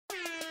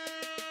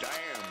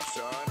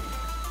son.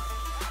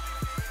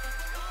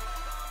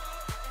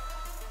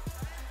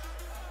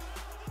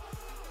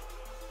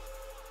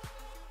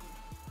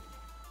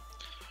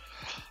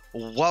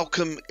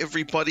 Welcome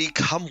everybody,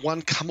 come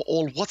one, come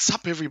all. What's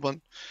up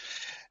everyone?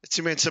 It's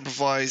your man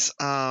Supervise.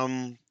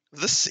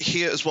 This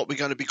here is what we're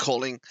going to be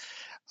calling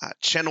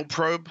Channel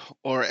Probe,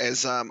 or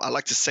as I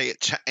like to say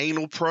it,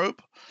 Anal Probe.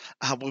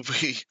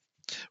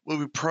 Where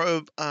we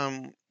probe,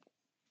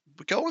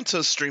 we go into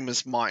a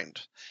streamer's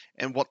mind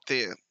and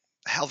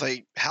how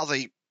they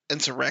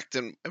interact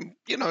and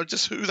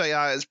just who they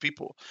are as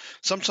people.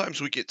 Sometimes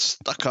we get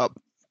stuck up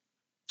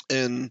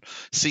in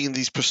seeing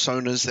these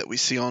personas that we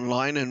see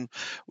online, and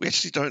we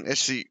actually don't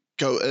actually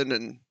go in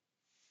and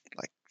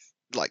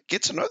like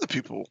get to know the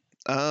people.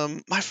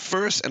 My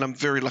first, and I'm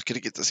very lucky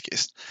to get this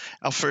guest.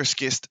 Our first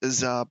guest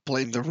is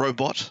Blame the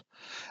Robot.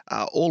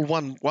 All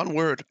one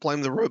word,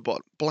 Blame the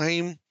Robot.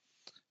 Blame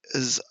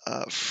is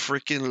a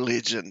freaking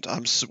legend.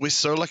 We're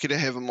so lucky to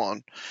have him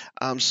on.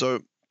 So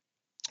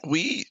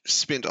we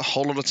spent a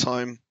whole lot of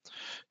time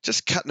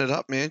just cutting it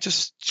up, man,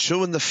 just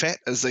chewing the fat,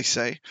 as they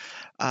say.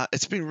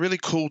 It's been really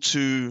cool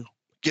to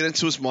get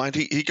into his mind.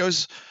 He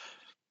goes,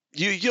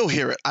 you'll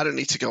hear it. I don't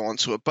need to go on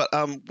to it, but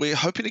we're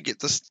hoping to get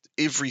this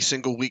every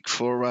single week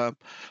for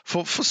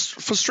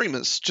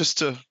streamers, just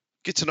to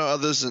get to know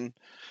others and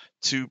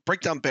to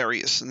break down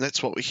barriers, and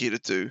that's what we're here to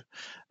do.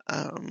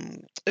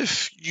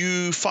 If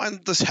you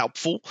find this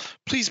helpful,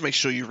 please make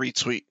sure you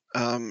retweet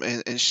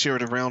and share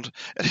it around.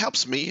 It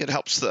helps me. It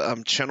helps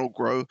the channel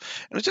grow,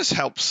 and it just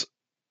helps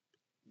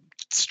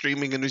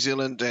streaming in New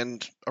Zealand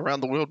and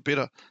around the world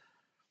better.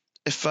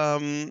 If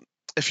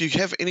you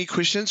have any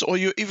questions, or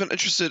you're even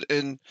interested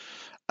in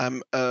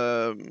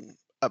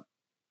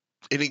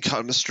any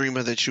kind of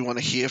streamer that you want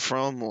to hear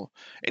from, or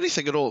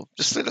anything at all,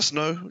 just let us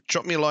know.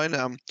 Drop me a line,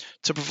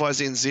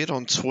 TipavizeNZ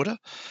on Twitter.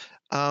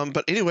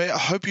 But anyway, I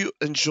hope you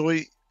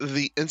enjoy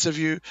the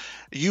interview.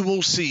 You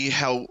will see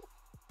how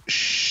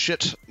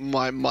shit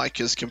my mic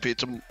is compared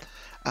to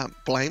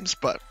Blame's,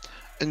 but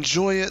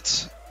enjoy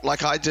it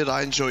like I did.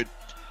 I enjoyed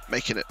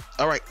making it.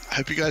 All right,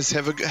 hope you guys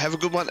have a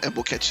good one, and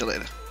we'll catch you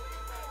later.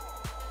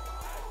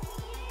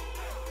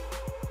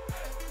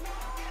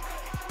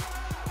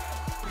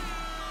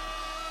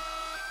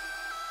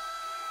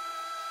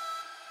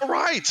 All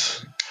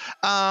right.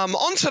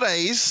 On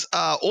today's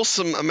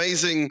awesome,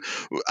 amazing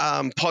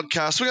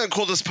podcast, we're going to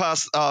call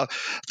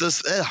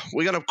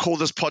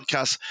this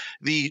podcast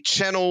the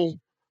Channel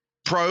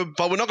Probe,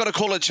 but we're not going to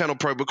call it Channel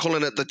Probe. We're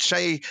calling it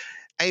the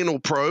Anal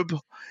Probe.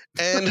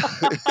 And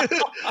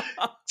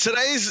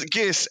today's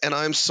guest, and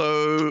I'm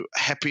so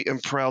happy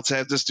and proud to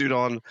have this dude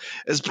on,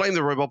 is Blame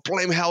the Robot.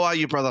 Blame, how are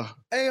you, brother?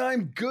 Hey,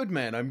 I'm good,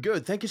 man. I'm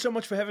good. Thank you so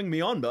much for having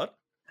me on, bud.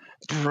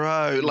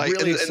 Bro, like,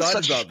 really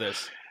excited about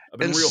this. I've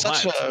been real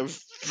such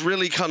hyped. a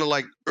really kind of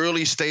like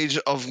early stage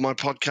of my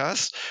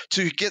podcast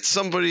to get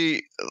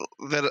somebody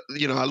that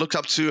I looked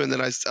up to, and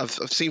then I've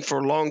seen for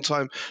a long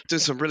time doing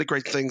some really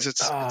great things.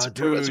 It's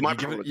my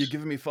privilege. You're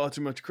giving me far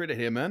too much credit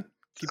here, man.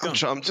 Keep going.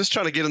 I'm just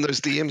trying to get in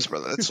those DMs,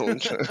 brother. That's all.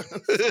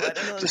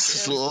 Just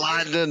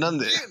sliding in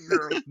under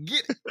there.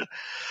 Get it.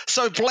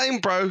 So, Blame,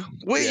 bro,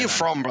 where are you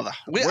from, brother?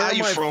 Where are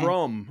you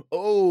from?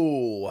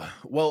 Oh,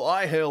 well,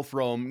 I hail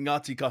from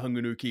Ngāti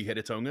Kahungunu ki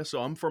Heretaunga, so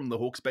I'm from the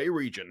Hawke's Bay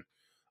region.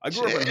 I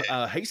grew up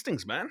in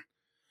Hastings, man,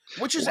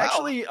 which is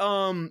actually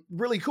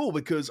really cool,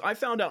 because I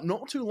found out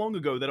not too long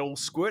ago that old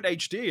Squirt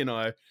HD and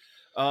I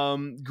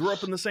grew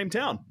up in the same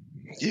town.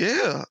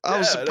 Yeah,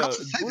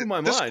 it blew my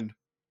mind.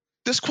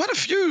 There's quite a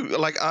few.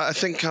 Like, I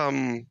think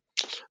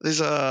there's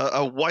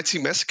a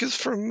Whitey Massacres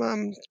from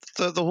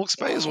the Hawke's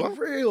Bay as well.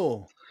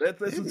 Real? That's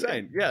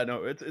insane. Yeah,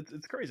 no,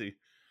 it's crazy.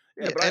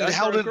 Yeah, but and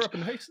I grew up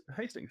in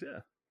Hastings, yeah.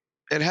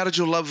 And how did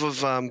your love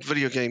of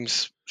video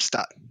games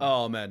start?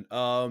 Oh, man.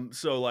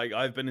 So, like,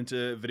 I've been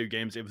into video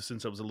games ever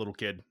since I was a little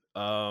kid.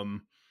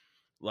 It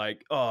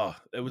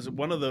was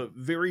one of the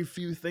very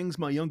few things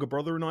my younger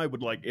brother and I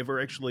would, like,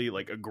 ever actually,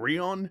 like, agree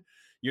on.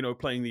 You know,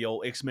 playing the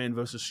old X-Men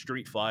versus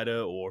Street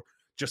Fighter, or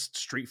just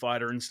Street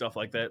Fighter and stuff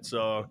like that.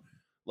 So,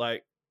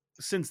 like,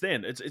 since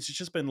then, it's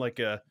just been, like,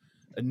 a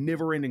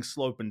never-ending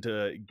slope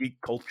into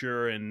geek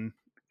culture and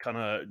kind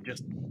of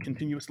just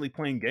continuously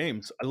playing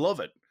games. I love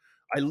it.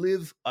 I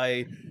live,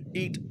 I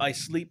eat, I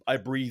sleep, I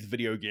breathe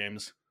video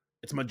games.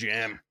 It's my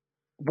jam.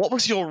 What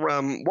was your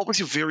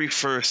very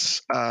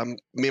first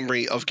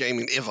memory of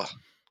gaming ever?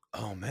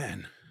 Oh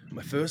man,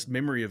 my first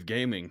memory of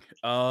gaming.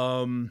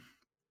 Well,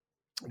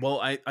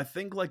 I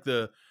think like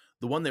the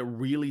one that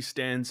really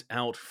stands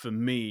out for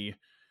me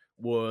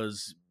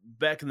was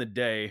back in the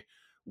day,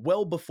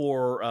 well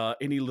before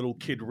any little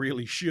kid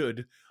really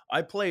should.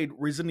 I played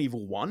Resident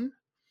Evil 1,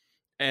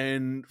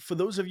 and for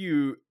those of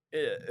you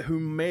who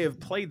may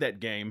have played that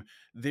game,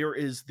 there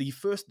is the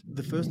first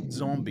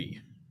zombie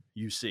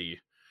you see.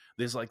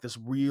 There's like this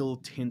real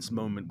tense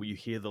moment where you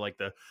hear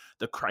the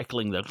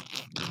crackling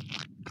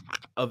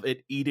of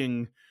it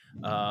eating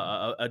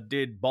a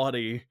dead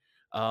body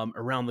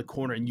around the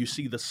corner, and you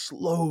see the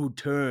slow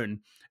turn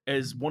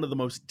as one of the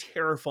most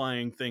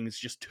terrifying things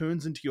just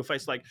turns into your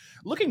face. Like,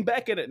 looking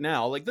back at it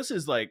now, like, this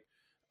is like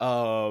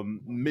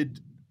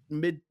mid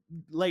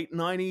late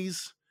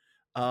 90s.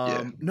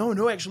 Yeah.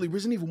 No, actually,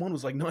 Resident Evil 1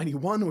 was like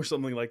 91 or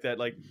something like that.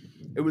 Like,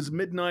 it was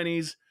mid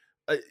 90s.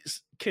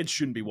 Kids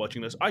shouldn't be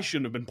watching this. I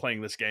shouldn't have been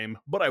playing this game,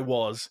 but I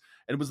was,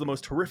 and it was the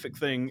most horrific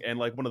thing, and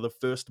like one of the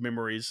first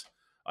memories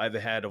I ever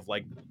had of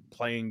like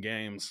playing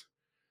games.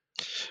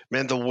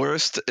 Man, the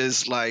worst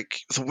is like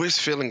the worst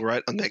feeling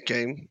right on that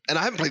game, and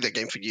I haven't played that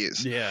game for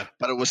years, Yeah,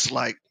 but it was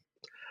like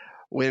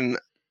when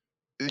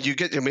you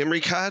get your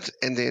memory card,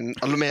 and then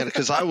oh man,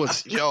 because I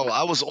was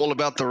all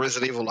about the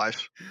Resident Evil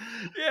life,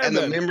 yeah, and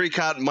man.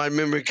 my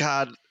memory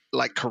card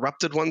like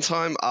corrupted one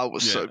time. I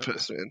was so Yeah.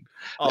 pissed, man.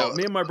 Oh, No,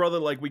 me and my brother,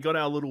 like, we got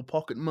our little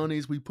pocket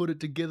monies, we put it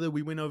together,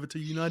 we went over to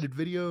United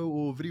Video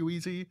or Video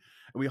Easy,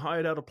 and we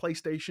hired out a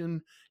PlayStation.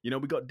 You know,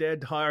 we got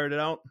Dad to hire it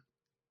out.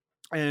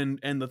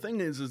 And the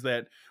thing is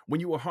that when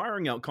you were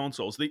hiring out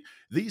consoles,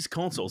 these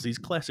consoles, these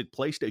classic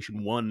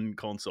PlayStation 1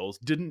 consoles,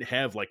 didn't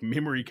have like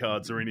memory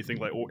cards or anything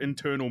like, or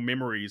internal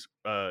memory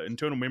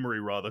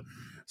rather.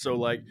 So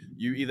like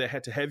you either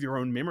had to have your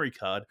own memory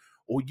card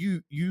or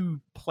you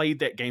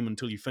played that game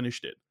until you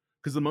finished it.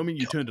 Because the moment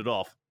you turned it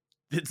off,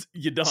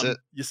 you're that's done. it.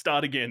 You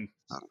start again.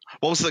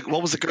 What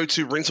was the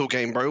go-to rental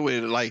game, bro?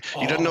 Where like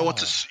you don't know what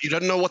to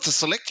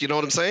select. You know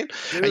what I'm saying?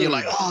 And you're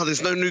like, Dude. oh,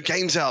 there's no new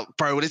games out,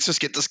 bro. Let's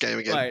just get this game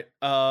again. Right.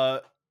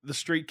 The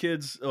street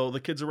kids, or the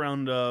kids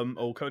around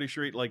old Cody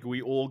Street, like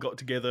we all got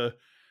together.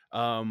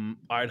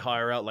 I'd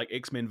hire out like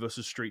X-Men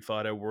versus Street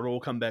Fighter. We'd all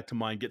come back to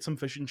mine, get some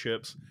fish and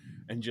chips,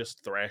 and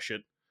just thrash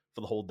it for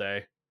the whole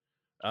day.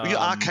 Were you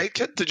arcade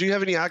kid? Did you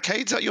have any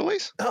arcades at your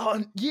place?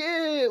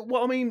 Yeah.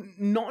 Well, I mean,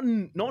 not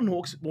in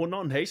Hawks, well,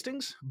 not in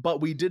Hastings,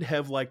 but we did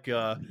have like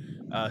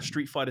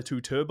Street Fighter 2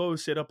 Turbo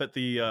set up at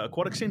the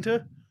Aquatic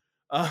Center.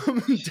 Down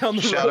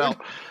the road.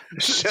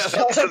 Shout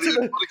out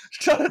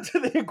to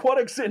the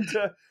Aquatic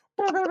Center.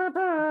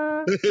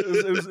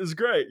 It was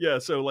great. Yeah.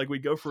 So like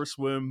we'd go for a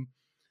swim.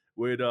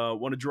 We'd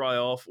want to dry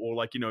off, or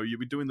like, you know, you'd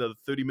be doing the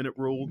 30-minute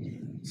rule.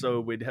 So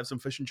we'd have some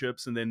fish and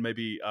chips and then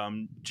maybe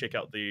check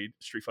out the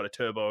Street Fighter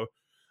Turbo.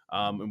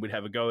 And we'd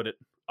have a go at it.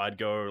 I'd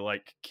go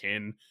like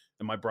Ken,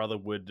 and my brother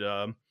would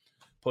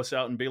puss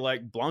out and be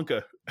like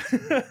Blanca.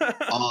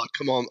 Oh,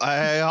 come on!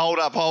 Hey, hold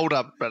up,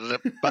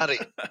 buddy!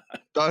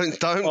 Don't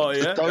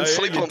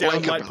sleep on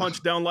down, Blanca. light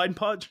punch, down, light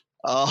punch.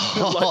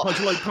 Oh,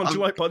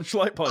 light punch.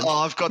 oh,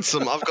 I've got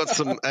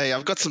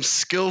some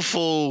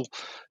skillful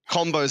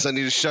combos I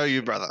need to show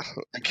you, brother.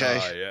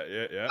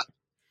 Okay. Yeah.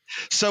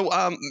 So,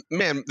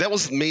 man, that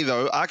was me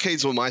though.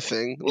 Arcades were my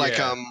thing. Like,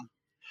 Yeah.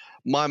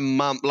 my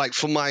mum, like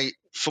for my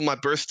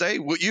birthday,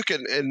 you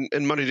can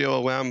in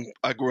Monidewa where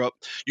I grew up,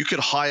 you could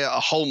hire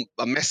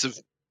a massive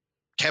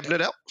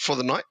cabinet out for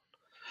the night.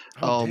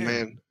 Oh damn.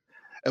 man,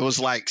 it was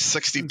like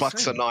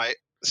 $60 a night.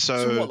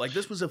 So what? Like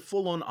this was a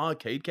full-on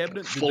arcade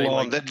cabinet? Full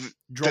on.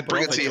 They'd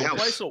bring it to your house.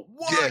 Place, or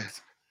what? Yeah.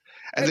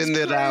 And That's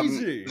then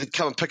crazy. they'd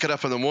come and pick it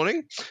up in the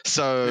morning.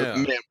 So Yeah.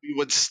 man, we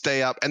would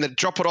stay up and they'd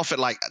drop it off at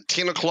like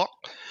 10 o'clock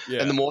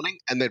in the morning,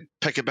 and they'd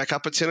pick it back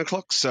up at 10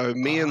 o'clock. So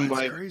me and that's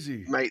my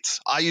crazy. mates,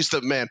 I used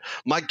to, man,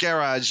 my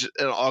garage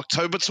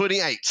October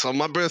 28th on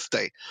my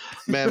birthday,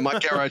 man, my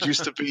garage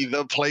used to be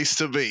the place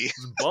to be.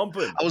 It's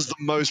bumping. I was the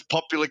most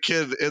popular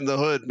kid in the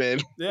hood, man.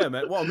 Yeah,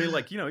 man. Well, I mean,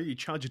 like, you know, you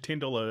charge a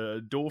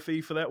 $10 door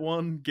fee for that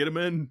one, get them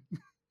in.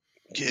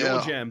 Yeah.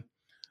 Your jam.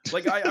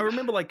 Like I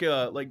remember like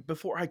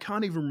before, I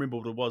can't even remember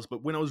what it was,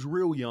 but when I was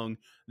real young,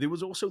 there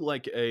was also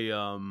like a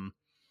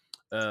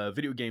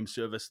video game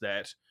service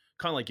that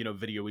kind of like, you know,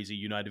 Video Easy,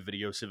 United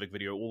Video, Civic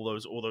Video, all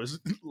those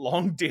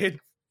long dead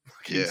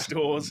fucking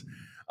stores.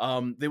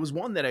 There was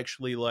one that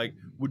actually like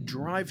would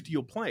drive to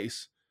your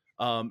place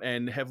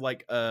and have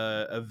like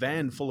a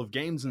van full of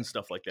games and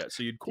stuff like that.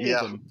 So you'd call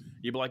them,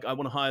 you'd be like, I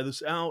want to hire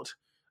this out,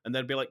 and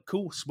they'd be like,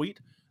 cool, sweet.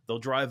 They'll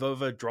drive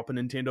over, drop a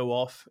Nintendo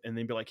off, and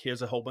then be like,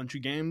 here's a whole bunch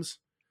of games.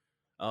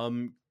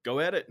 Go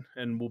at it,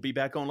 and we'll be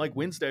back on like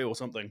Wednesday or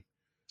something.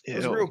 It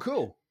was real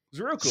cool.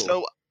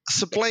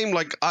 So Blame,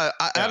 like I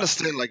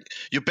understand like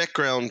your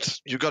background,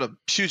 you've got a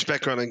huge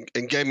background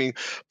in gaming,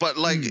 but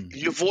like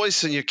your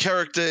voice and your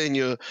character and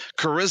your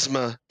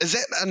charisma, is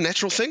that a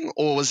natural thing,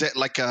 or was that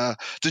like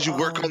did you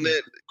work on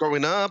that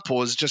growing up, or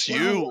was it just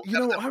you?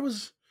 You know, I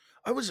was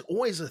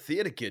always a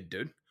theater kid,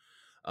 dude.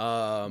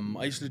 I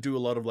used to do a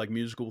lot of like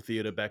musical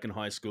theater back in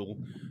high school,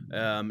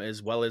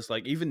 as well as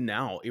like even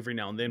now, every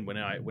now and then when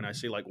I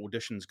see like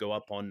auditions go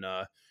up on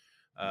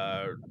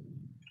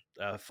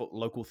for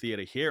local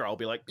theater here, I'll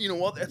be like, you know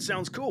what, that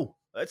sounds cool,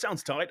 that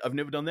sounds tight, I've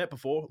never done that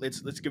before, let's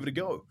give it a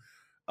go.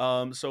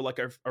 So like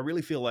I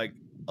really feel like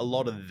a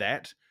lot of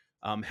that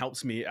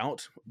helps me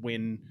out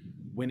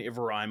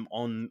whenever I'm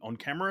on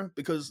camera,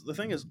 because the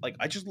thing is, like,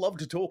 I just love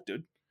to talk,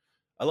 dude.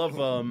 I love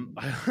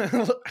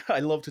I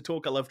love to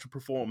talk, I love to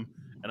perform,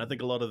 and I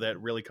think a lot of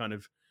that really kind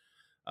of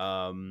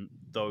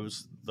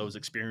those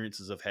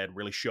experiences I've had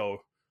really show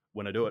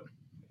when I do it.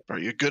 Bro,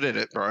 you're good at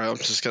it, bro. I'm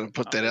just gonna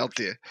put that out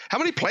there. How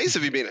many plays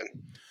have you been in?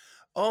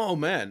 Oh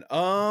man,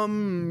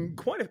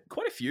 quite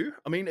a few.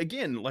 I mean,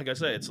 again, like I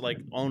say, it's like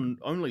on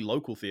only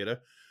local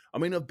theater. I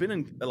mean, I've been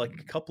in like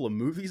a couple of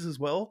movies as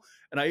well,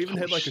 and I even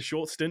Holy had like a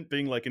short stint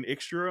being like an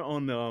extra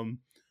on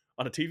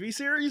a TV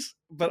series.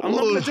 But I'm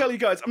not going Ooh. to tell you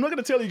guys. I'm not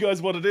going to tell you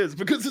guys what it is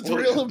because it's Well,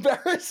 real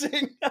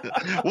embarrassing.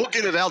 we'll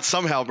get it out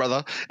somehow,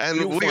 brother. And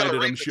You'll we got find to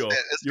it, I'm remix sure.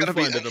 that. It's You'll gonna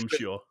be find it, I'm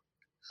sure.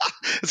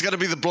 it's gonna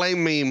be the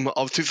blame meme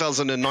of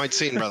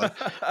 2019, brother.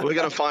 We're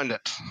gonna find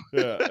it.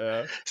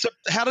 Yeah. So,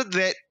 how did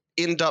that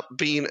end up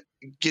being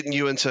getting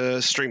you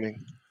into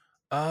streaming?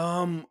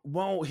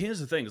 Well, here's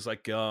the thing. It's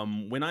like,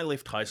 when I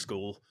left high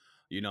school,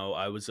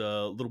 I was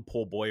a little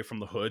poor boy from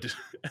the hood,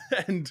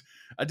 and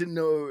I didn't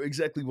know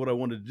exactly what I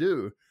wanted to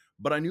do,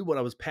 but I knew what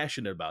I was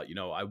passionate about.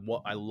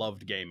 I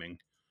loved gaming.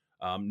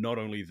 Not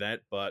only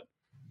that, but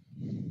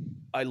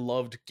I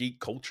loved geek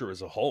culture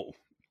as a whole.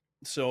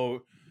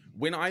 So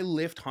when I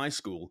left high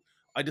school,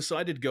 I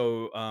decided to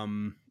go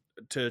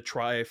to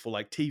try for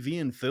like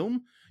TV and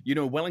film.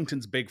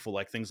 Wellington's big for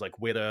like things like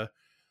Weta,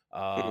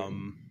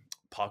 um,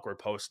 Park Row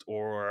Post,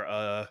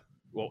 or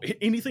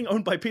anything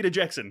owned by Peter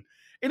Jackson.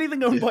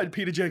 Anything owned by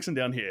Peter Jackson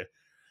down here.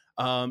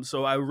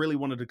 So I really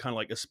wanted to kind of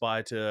like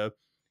aspire to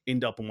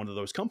end up in one of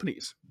those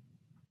companies.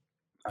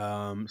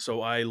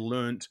 So I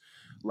learned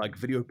like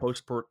video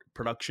post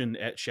production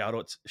at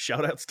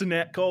shoutouts to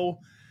Nat Cole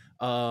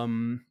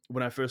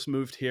when I first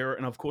moved here,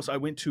 and of course I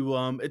went to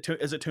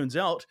as it turns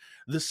out,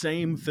 the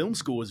same film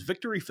school as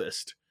Victory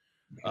Fist,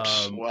 which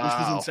was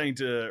Wow. insane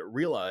to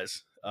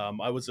realize.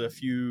 I was a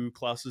few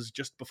classes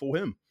just before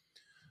him.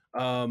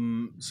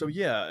 So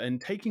yeah,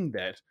 and taking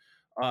that,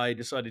 I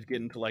decided to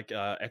get into like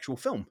actual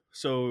film.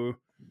 So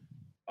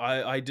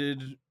I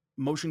did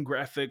motion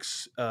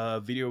graphics,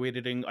 video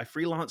editing. I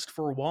freelanced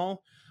for a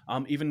while.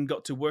 Even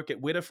got to work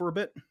at Weta for a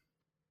bit,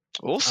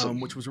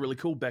 Awesome. which was really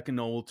cool back in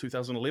old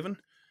 2011.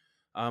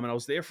 And I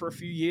was there for a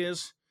few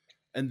years,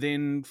 and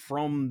then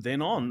from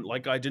then on,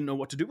 like I didn't know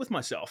what to do with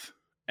myself.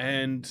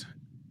 And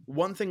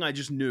one thing I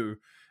just knew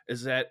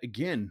is that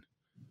again,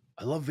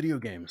 I love video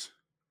games.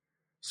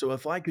 So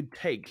if I could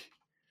take,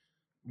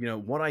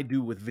 what I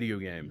do with video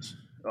games,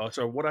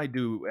 so what I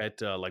do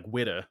at like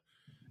Weta,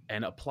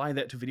 and apply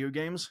that to video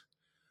games,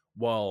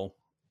 well,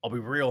 I'll be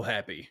real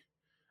happy.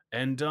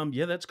 And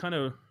yeah, that's kind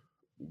of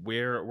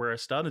where I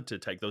started to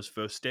take those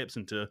first steps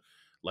into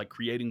like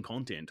creating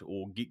content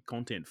or geek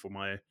content for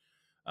my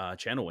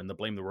channel and the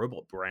Blame the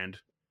Robot brand.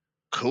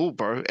 Cool,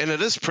 bro. And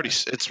it is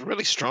it's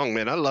really strong,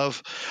 man. I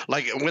love,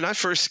 like, when I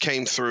first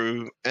came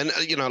through, and,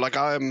 like,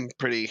 I'm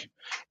pretty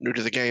new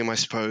to the game, I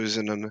suppose.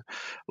 And then,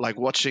 like,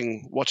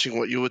 watching what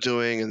you were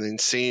doing and then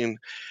seeing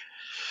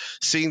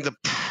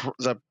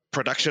the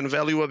production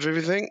value of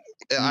everything.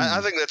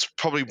 I think that's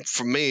probably,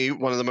 for me,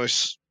 one of the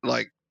most,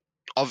 like,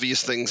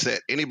 obvious things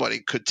that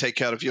anybody could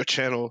take out of your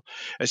channel.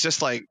 It's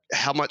just like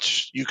how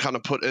much you kind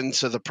of put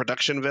into the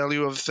production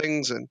value of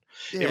things, and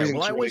Yeah, everything's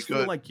well, I really always feel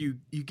good. like you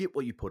get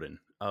what you put in.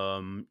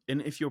 And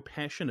if you're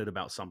passionate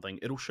about something,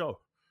 it'll show.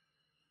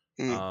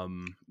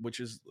 Which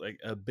is like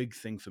a big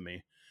thing for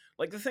me.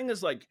 Like the thing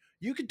is, like,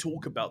 you could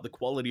talk about the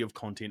quality of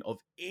content of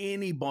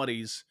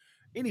anybody's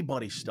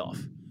stuff,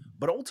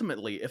 but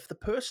ultimately, if the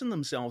person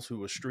themselves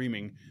who are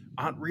streaming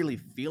aren't really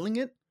feeling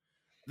it,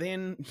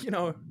 then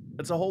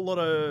it's a whole lot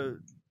of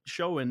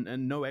show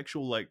and no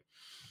actual like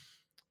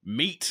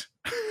meat.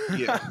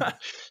 Yeah.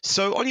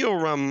 So on your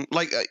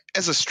like,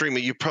 as a streamer,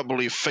 you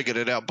probably figured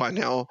it out by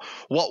now.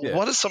 Yeah.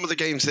 What are some of the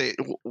games that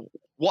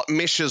what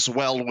meshes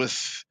well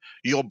with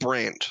your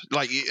brand?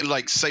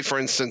 Like say for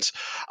instance,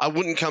 I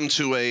wouldn't come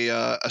to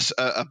a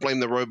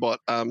Blame the Robot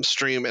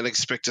stream and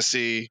expect to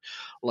see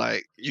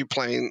like you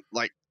playing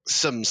like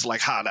Sims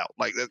like hard out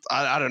like that.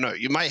 I don't know.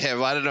 You may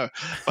have, I don't know.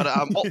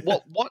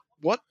 But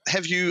what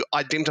have you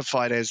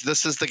identified as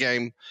this is the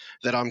game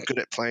that I'm good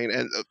at playing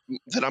and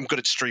that I'm good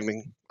at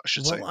streaming, I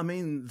should say. Well, I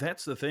mean,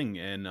 that's the thing,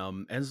 and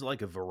as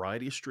like a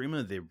variety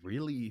streamer, there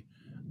really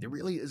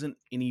isn't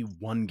any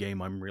one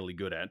game I'm really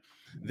good at.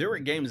 There are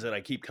games that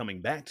I keep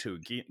coming back to,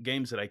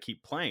 games that I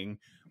keep playing,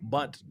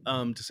 but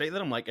to say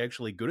that I'm like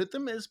actually good at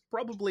them is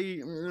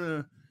probably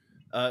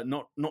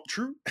not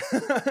true.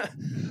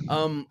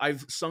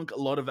 I've sunk a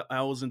lot of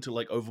hours into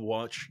like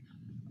Overwatch.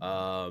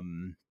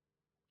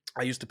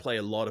 I used to play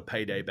a lot of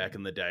Payday back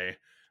in the day.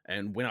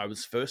 And when I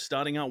was first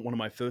starting out, one of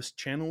my first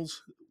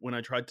channels, when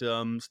I tried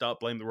to start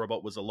Blame the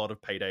Robot, was a lot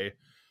of Payday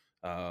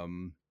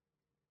content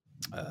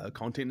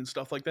and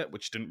stuff like that,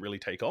 which didn't really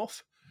take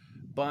off.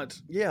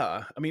 But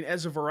yeah, I mean,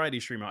 as a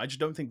variety streamer, I just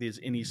don't think there's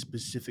any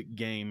specific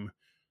game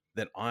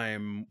that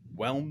I'm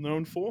well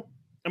known for.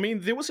 I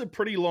mean, there was a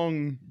pretty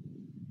long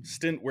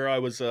stint where I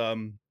was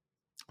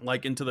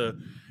like into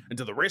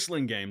the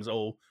wrestling games,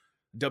 or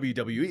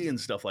WWE and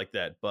stuff like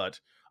that, but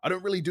I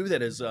don't really do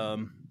that as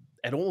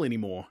at all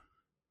anymore,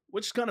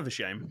 which is kind of a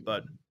shame,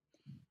 but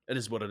it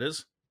is what it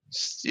is.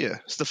 Yeah,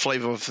 it's the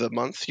flavor of the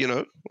month,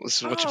 This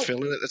is what you're Oh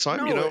feeling at the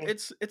time, no,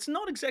 it's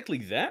not exactly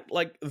that.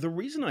 Like the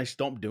reason I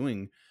stopped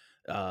doing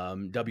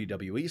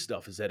WWE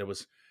stuff is that it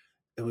was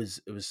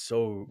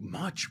so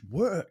much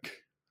work,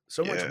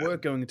 so much Yeah.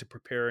 work going into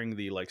preparing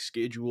the like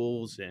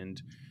schedules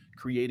and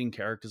creating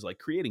characters. Like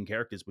creating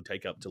characters would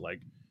take up to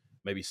like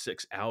maybe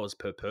 6 hours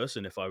per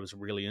person if I was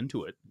really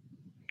into it.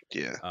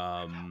 Yeah.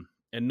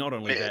 And not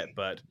only Man. that,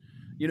 but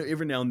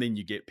every now and then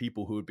you get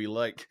people who would be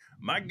like,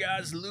 "My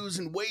guy's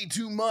losing way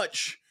too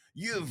much.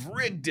 You've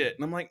rigged it."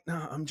 And I'm like, "No,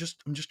 I'm just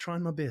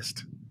trying my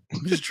best.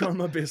 I'm just trying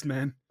my best,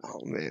 man.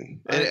 Oh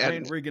man. I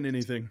ain't rigging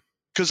anything."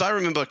 Because I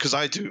remember, because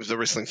I do the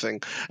wrestling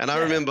thing, and I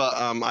remember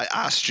I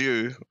asked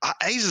you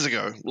ages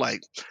ago,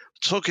 like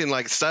talking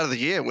like start of the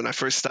year when I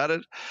first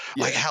started,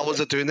 like how was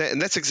it doing that?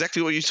 And that's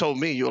exactly what you told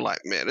me. You were like,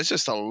 man, it's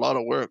just a lot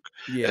of work.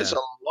 Yeah, It's a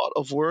lot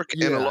of work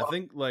and a I lot of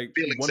think like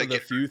feelings one that of the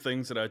get. few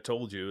things that I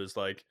told you is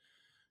like,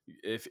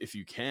 if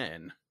you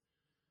can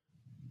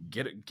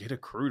get a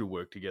crew to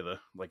work together,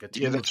 like a Yeah,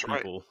 team of that's right.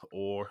 people,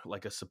 or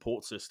like a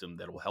support system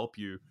that will help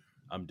you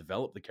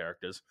develop the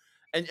characters.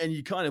 And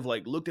you kind of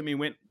like looked at me and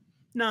went,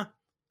 "Nah,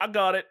 I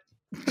got it."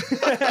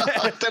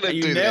 I And didn't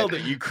you do nailed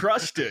that. it. You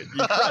crushed it.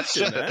 You crushed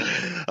it,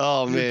 man.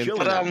 Oh You're man,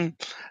 killing but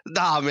it.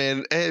 nah,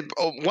 man.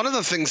 One of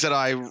the things that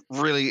I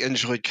really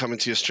enjoyed coming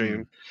to your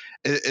stream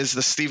is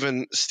the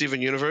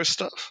Steven Universe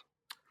stuff.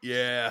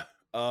 Yeah.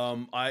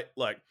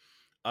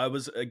 I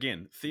was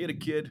again theater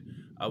kid.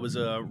 I was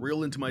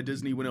real into my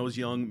Disney when I was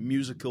young,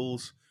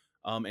 musicals,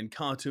 and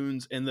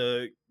cartoons. And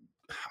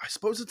I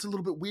suppose it's a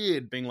little bit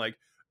weird being like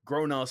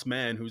grown ass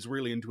man who's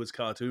really into his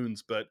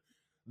cartoons, but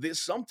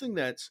there's something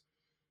that's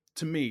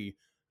to me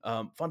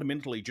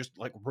fundamentally just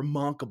like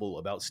remarkable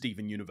about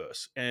Steven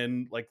Universe,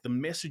 and like the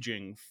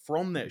messaging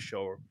from that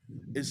show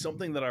is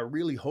something that I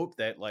really hope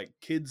that like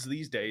kids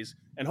these days,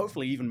 and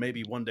hopefully even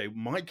maybe one day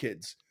my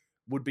kids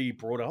would be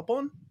brought up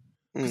on,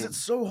 because it's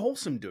so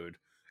wholesome, dude.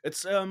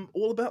 It's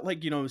all about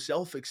like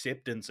self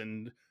acceptance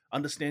and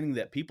understanding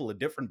that people are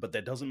different, but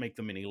that doesn't make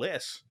them any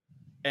less.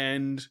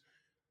 And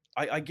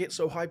I get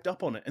so hyped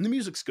up on it, and the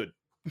music's good,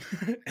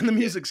 and the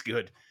music's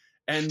good,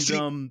 and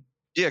See,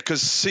 yeah,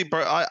 because see,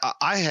 bro,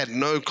 I had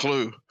no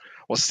clue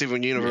what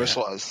Steven Universe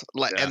was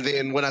like, and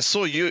then when I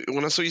saw you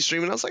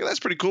streaming, I was like, that's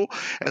pretty cool.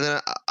 And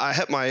then I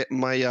hit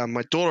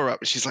my daughter up,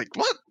 and she's like,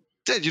 what?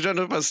 Dad, you don't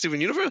know about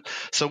Steven Universe?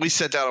 So we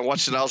sat down and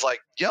watched it. And I was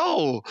like,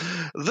 "Yo,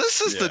 this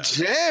is the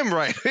jam,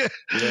 right here."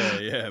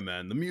 Yeah,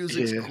 man. The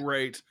music's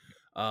great,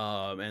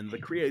 and the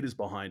creators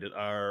behind it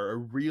are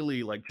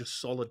really like just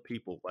solid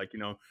people. Like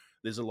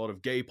there's a lot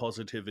of gay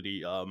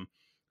positivity,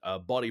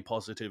 body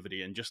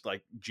positivity, and just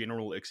like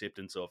general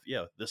acceptance of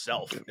the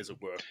self, as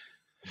it were.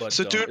 But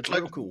so, dude, it's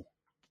like, real cool.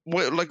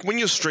 like when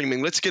you're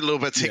streaming, let's get a little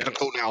bit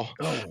technical now.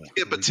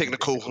 Get a bit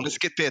technical. Let's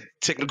get that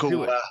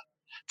technical.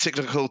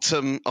 Technical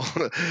Tim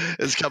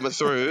is coming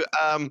through.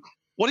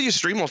 What do you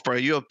stream off, bro? Are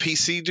you a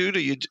PC dude? Are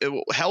you?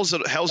 How's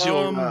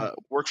your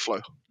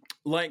workflow?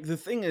 Like the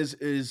thing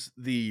is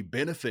the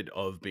benefit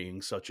of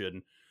being such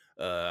an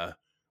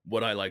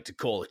what I like to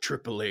call a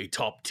AAA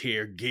top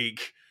tier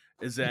geek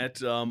is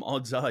that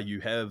odds are you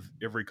have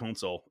every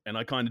console, and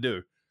I kind of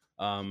do.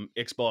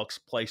 Xbox,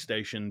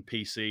 PlayStation,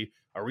 PC.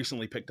 I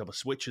recently picked up a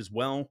Switch as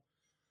well.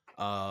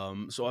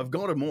 So I've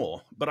got them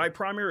all, but I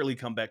primarily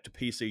come back to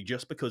PC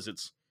just because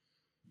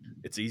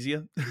it's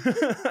easier.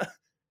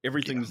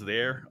 Everything's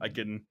there. I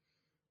can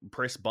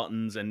press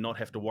buttons and not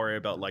have to worry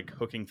about like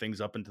hooking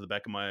things up into the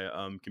back of my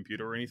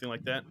computer or anything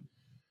like that.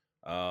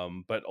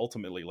 But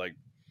ultimately, like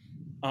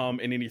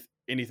in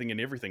anything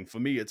and everything, for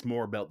me, it's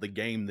more about the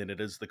game than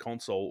it is the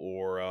console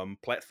or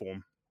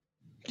platform.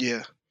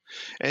 Yeah.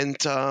 And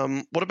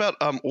what about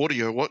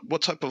audio?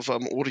 What type of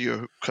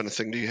audio kind of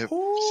thing do you have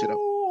set up?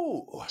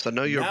 So I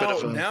know you're a bit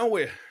of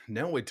a...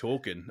 Now we're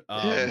talking.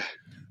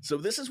 So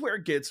this is where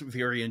it gets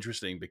very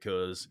interesting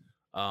because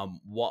I'm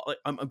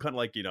kind of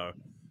like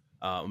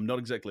I'm not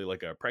exactly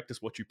like a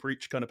practice what you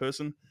preach kind of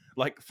person.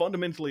 Like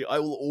fundamentally, I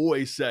will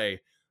always say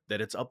that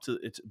it's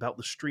about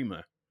the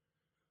streamer,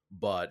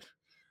 but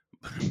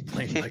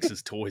Blaine likes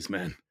his toys,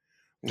 man.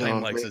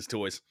 Blaine likes his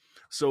toys.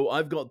 So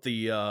I've got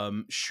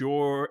the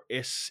Shure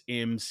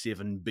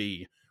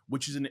SM7B,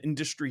 which is an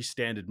industry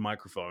standard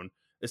microphone.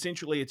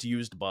 Essentially, it's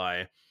used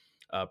by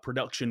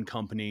production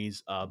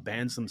companies,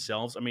 bands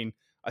themselves. I mean,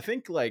 I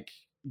think like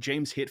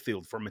James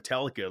Hetfield from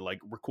Metallica like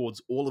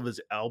records all of his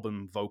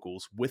album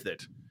vocals with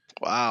it.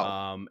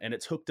 Wow. And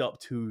it's hooked up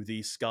to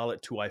the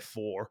Scarlett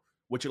 2i4,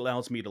 which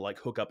allows me to like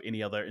hook up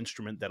any other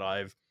instrument that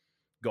I've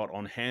got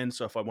on hand.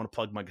 So if I want to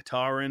plug my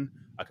guitar in,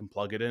 I can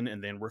plug it in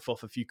and then riff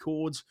off a few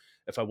chords.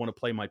 If I want to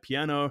play my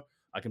piano,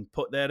 I can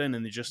put that in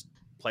and then just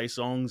play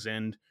songs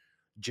and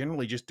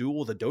generally just do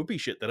all the dopey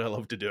shit that I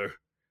love to do.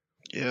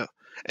 Yeah.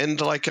 And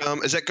like,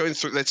 is that going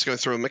through? That's going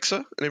through a mixer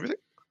and everything.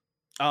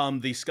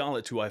 The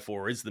Scarlett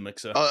 2i4 is the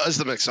mixer. Oh, is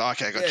the mixer?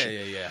 Okay, gotcha.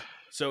 Yeah.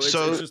 So it's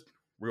just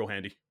real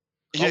handy.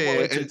 Yeah,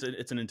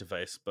 it's an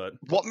interface. But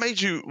what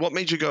made you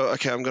go?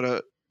 Okay, I'm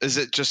gonna. Is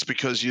it just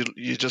because you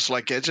just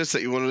like gadgets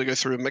that you wanted to go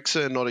through a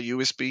mixer and not a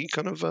USB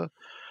kind of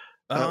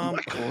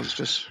mic, or it's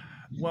just?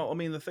 Well, I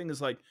mean, the thing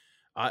is, like,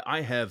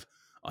 I have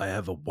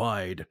a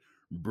wide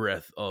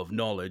breadth of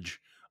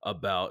knowledge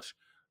about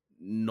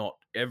not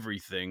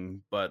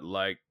everything, but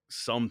like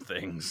some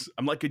things.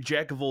 I'm like a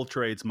jack of all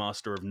trades,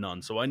 master of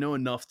none. So I know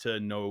enough to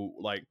know,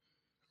 like,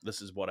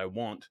 this is what I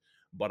want,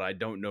 but I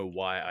don't know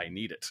why I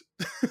need it.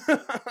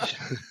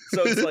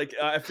 So it's like,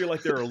 I feel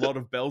like there are a lot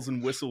of bells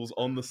and whistles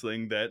on this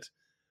thing that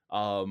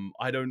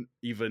I don't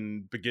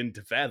even begin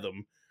to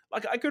fathom.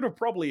 Like, I could have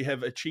probably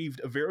have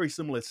achieved a very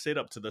similar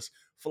setup to this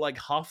for like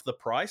half the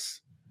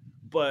price,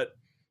 but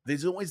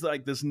there's always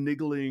like this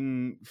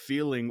niggling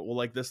feeling, or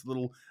like this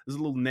little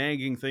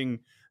nagging thing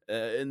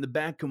in the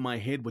back of my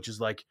head, which is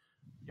like,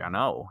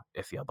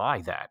 if you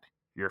buy that,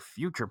 you're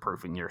future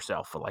proofing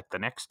yourself for like the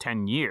next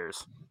 10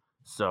 years.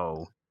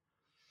 So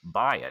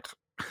buy it.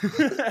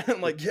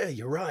 I'm like, yeah,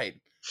 you're right.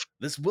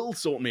 This will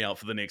sort me out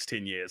for the next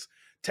 10 years.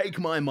 Take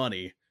my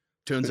money.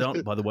 Turns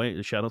out, by the way,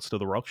 shout outs to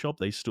the Rock Shop.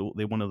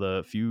 They're one of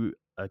the few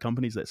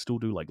companies that still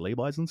do like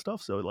laybys and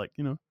stuff. So like,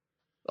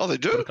 Oh, they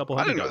put do? a couple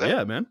I hundred didn't know down. that.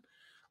 Yeah, man.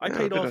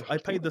 Yeah, I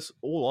paid this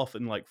all off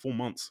in like 4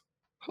 months.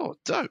 Oh,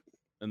 dope.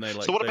 And they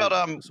like. So what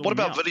sorted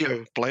me out.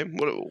 video, Blame?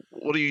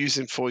 What are you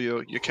using for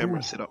your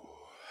camera setup?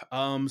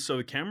 So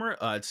the camera,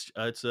 it's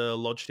a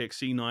Logitech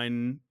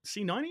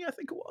C90, I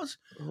think it was.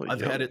 Oh,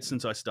 I've yeah. had it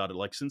since I started,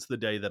 like since the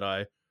day that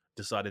I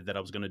decided that I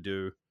was going to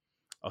do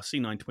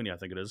C920, I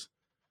think it is.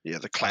 Yeah,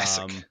 the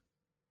classic.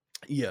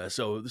 Yeah,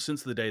 so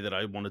since the day that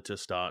I wanted to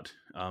start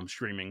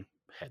streaming,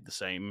 had the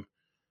same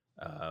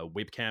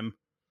webcam,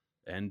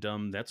 and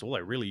that's all I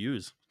really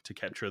use to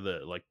capture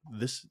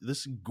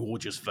this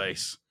gorgeous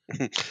face.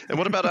 And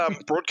what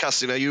about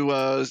broadcasting? Are you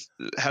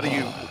how do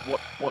you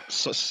what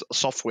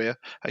software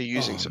are you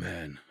using? Oh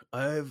man,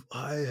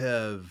 I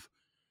have.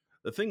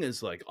 The thing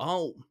is, like,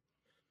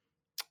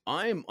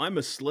 I'm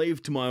a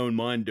slave to my own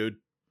mind, dude.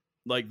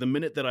 Like, the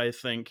minute that I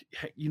think,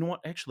 hey, you know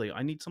what? Actually,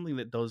 I need something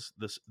that does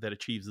this, that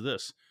achieves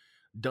this.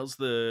 Does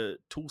the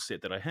tool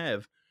set that I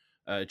have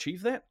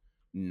achieve that?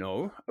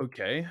 No.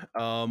 Okay.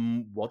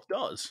 What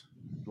does?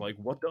 Like,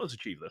 what does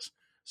achieve this?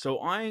 So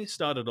I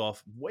started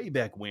off way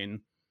back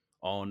when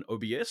on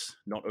OBS,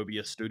 not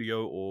OBS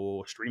Studio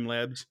or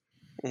Streamlabs.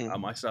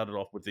 I started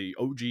off with the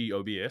OG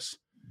OBS,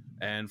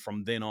 and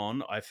from then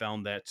on, I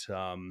found that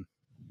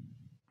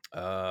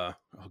oh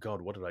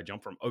god, what did I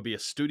jump from?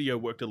 OBS Studio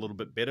worked a little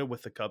bit better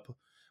with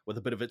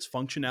a bit of its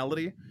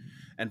functionality,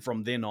 and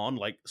from then on,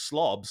 like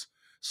Slobs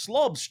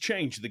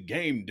changed the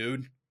game,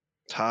 dude.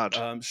 It's hard.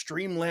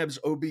 Streamlabs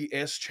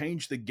OBS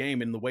changed the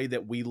game in the way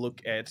that we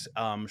look at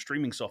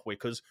streaming software,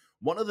 because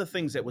one of the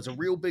things that was a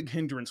real big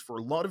hindrance for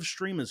a lot of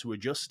streamers who were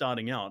just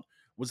starting out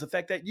was the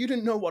fact that you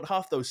didn't know what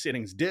half those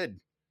settings did,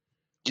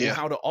 or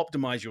how to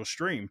optimize your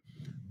stream.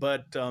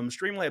 But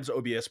Streamlabs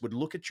OBS would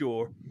look at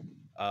your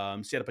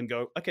setup and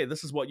go, okay,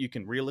 this is what you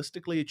can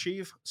realistically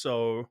achieve,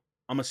 so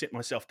I'm gonna set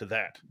myself to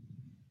that,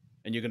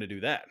 and you're gonna do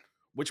that,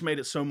 which made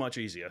it so much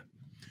easier.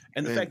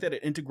 And the fact that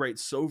it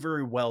integrates so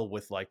very well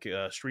with like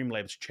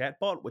Streamlabs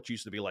chatbot, which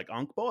used to be like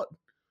Ankbot,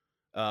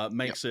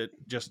 makes it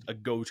just a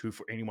go-to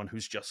for anyone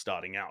who's just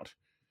starting out.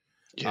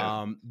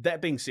 That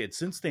being said,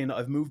 since then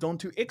I've moved on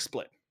to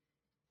XSplit.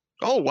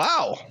 Oh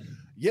wow!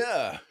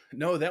 Yeah,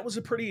 no, that was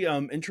a pretty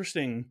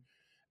interesting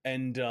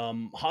and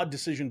hard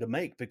decision to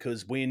make,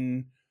 because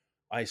when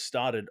I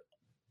started,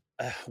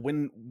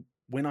 when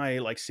I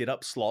like set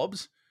up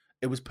Slobs,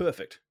 it was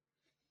perfect.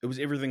 It was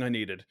everything I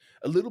needed.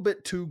 A little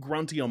bit too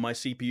grunty on my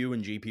CPU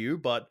and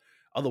GPU, but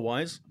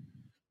otherwise,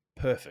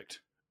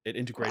 perfect. It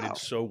integrated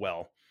so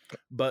well.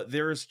 But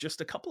there's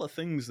just a couple of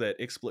things that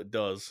XSplit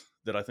does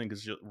that I think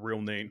is just real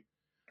neat.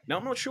 Now,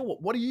 I'm not sure,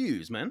 what do you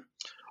use, man?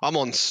 I'm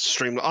on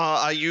Streamlabs.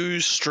 I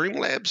use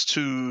Streamlabs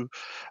to,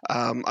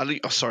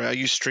 I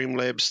use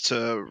Streamlabs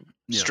to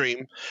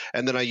stream,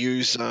 and then I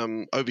use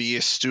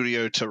OBS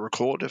Studio to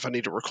record if I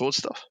need to record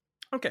stuff.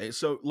 Okay,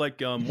 so like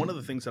one of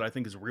the things that I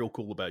think is real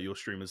cool about your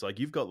stream is like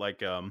you've got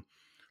like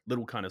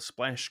little kind of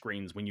splash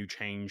screens when you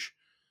change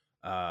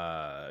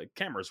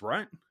cameras,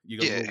 right? You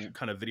got a little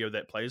kind of video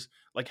that plays.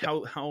 Like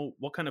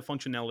what kind of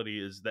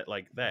functionality is that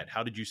like that?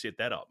 How did you set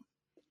that up?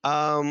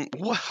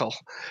 Well,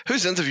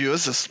 whose interview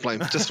is this,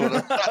 Blame? Just want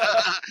to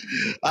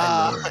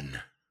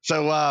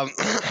So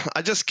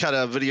I just cut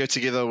a video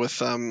together with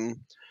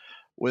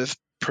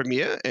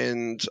Premiere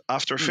and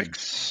After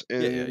Effects,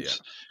 and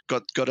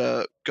got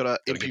a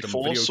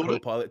MP4 sort of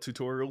Copilot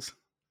tutorials.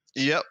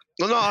 Yep.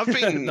 No, I've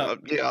been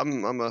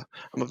I'm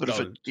a bit of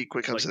a geek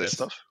when it comes to that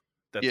stuff.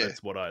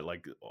 That's what I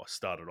like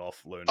started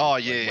off learning. Oh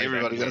yeah,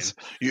 everybody does.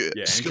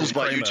 Skills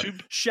by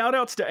YouTube. Shout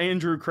outs to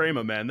Andrew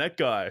Kramer, man. That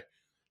guy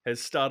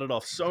has started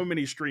off so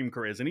many stream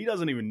careers, and he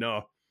doesn't even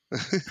know.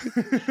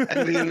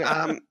 And then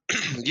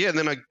and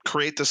then I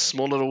create this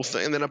small little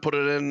thing, and then I put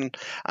it in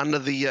under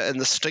in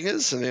the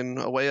stingers, and then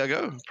away I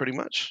go, pretty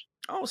much.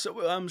 Oh, so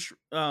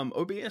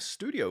OBS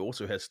Studio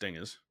also has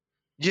stingers.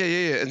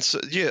 Yeah, and so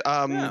they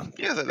all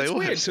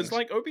weird, have because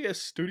like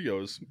OBS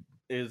Studios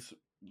is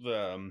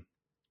the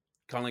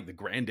kind of like the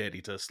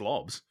granddaddy to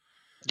Slobs.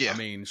 Yeah, I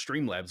mean,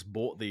 Streamlabs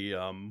bought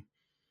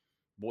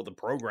the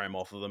program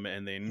off of them,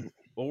 and then,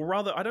 or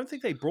rather, I don't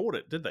think they brought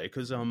it, did they?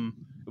 Because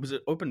it was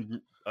an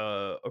open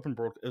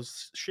broad, it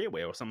was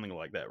shareware or something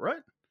like that,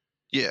 right?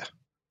 Yeah.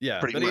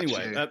 But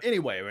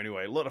anyway,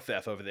 a lot of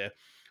faff over there.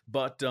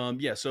 But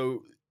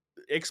so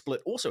XSplit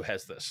also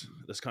has this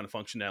kind of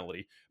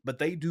functionality, but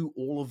they do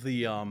all of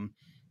the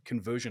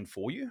conversion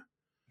for you.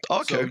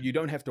 Okay. So you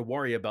don't have to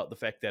worry about the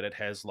fact that it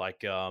has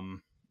like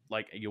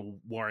like you're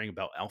worrying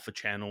about alpha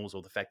channels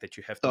or the fact that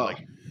you have to Oh,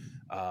 like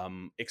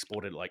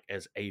export it like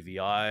as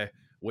AVI,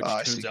 which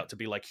I turns see. out to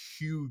be like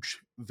huge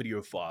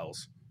video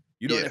files.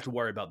 You don't Yeah. have to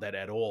worry about that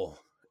at all,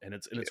 and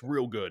Yeah. it's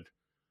real good.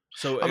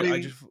 So I I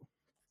mean, just I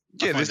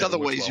yeah, find there's that it other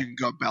works ways well. you can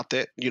go about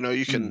that. You know,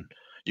 you Mm.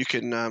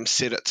 can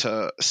set it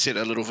to set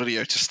a little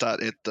video to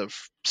start at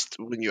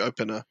when you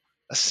open a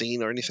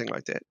scene or anything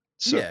like that.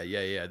 So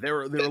Yeah. There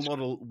are a lot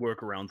of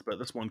workarounds, but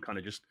this one kind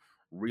of just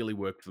really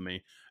worked for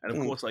me. And of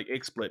mm, course, like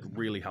XSplit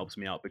really helps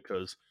me out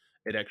because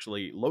it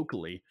actually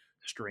locally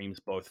streams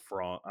both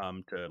from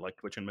to like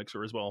Twitch and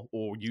Mixer as well,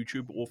 or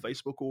YouTube or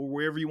Facebook or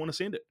wherever you want to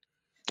send it.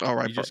 all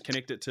right, You bro. just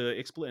connect it to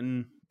XSplit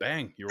and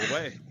bang, you're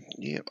away.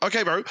 Yeah.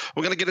 Okay, bro.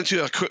 We're gonna get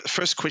into our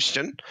first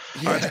question.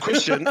 All right, the Yeah,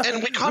 question,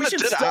 and we kind we of should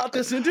did it. start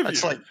this interview.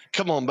 It's like,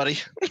 come on, buddy.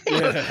 Come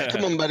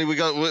Yeah. on, buddy. We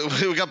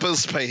got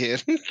bills to pay here.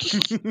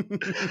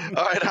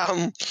 All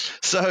right.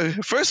 So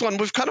first one,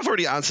 we've kind of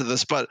already answered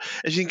this, but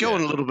if you can go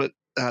in a little bit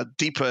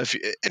deeper,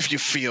 if you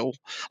feel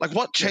like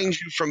what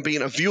changed you from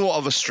being a viewer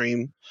of a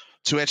stream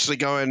to actually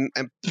going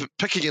and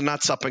picking your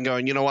nuts up and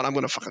going, you know what, I'm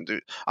gonna fucking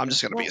do. I'm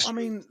just gonna be a Well, I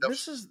streamer. mean,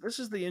 this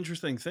is the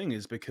interesting thing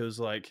is because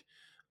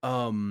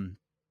um,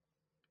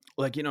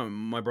 like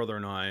my brother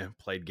and I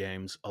played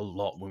games a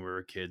lot when we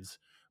were kids,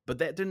 but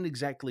that didn't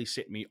exactly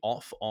set me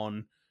off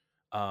on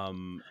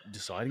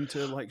deciding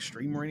to like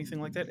stream or anything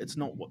like that. It's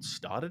not what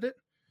started it.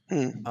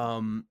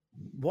 Hmm.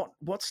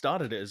 What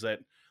started it is that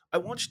I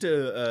watched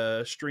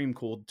a stream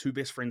called Two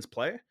Best Friends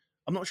Play.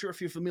 I'm not sure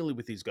if you're familiar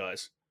with these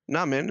guys.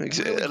 Nah, man.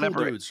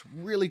 Elaborate.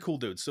 Really cool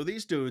dudes. So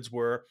these dudes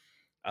were,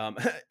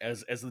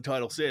 as the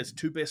title says,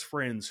 two best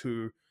friends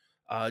who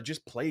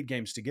just played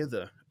games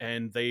together,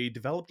 and they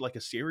developed like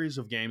a series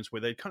of games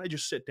where they kind of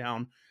just sit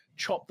down,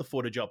 chop the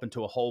footage up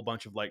into a whole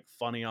bunch of like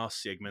funny ass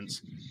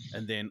segments,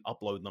 and then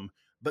upload them.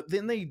 But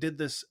then they did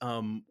this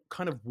kind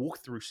of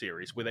walkthrough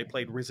series where they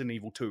played Resident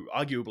Evil 2,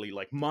 arguably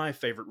like my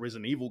favorite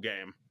Resident Evil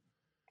game,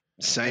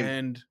 Same.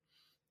 and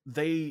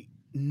they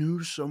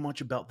knew so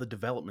much about the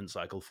development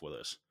cycle for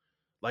this.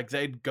 Like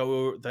they'd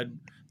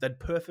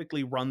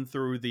perfectly run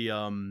through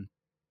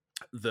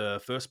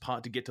the first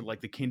part to get to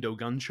like the Kendo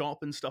gun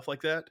shop and stuff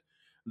like that.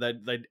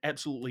 They'd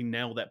absolutely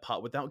nail that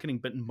part without getting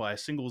bitten by a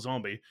single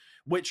zombie,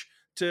 which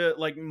to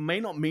like may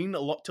not mean a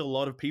lot to a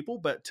lot of people,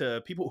 but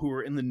to people who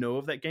were in the know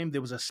of that game,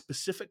 there was a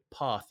specific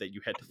path that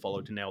you had to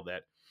follow to nail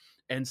that.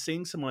 And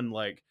seeing someone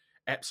like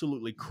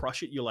absolutely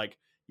crush it, you're like,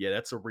 yeah,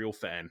 that's a real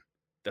fan.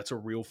 That's a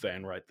real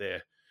fan right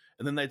there.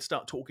 And then they'd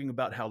start talking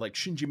about how like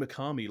Shinji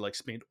Mikami like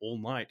spent all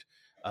night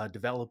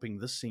developing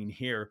this scene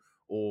here,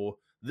 or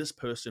this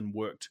person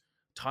worked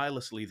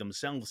tirelessly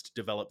themselves to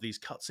develop these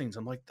cutscenes.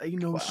 I'm like, they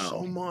know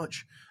so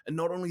much, and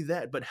not only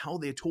that, but how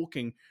they're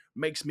talking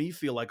makes me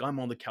feel like I'm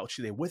on the couch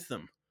there with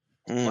them.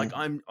 Like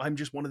I'm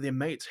just one of their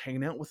mates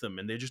hanging out with them,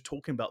 and they're just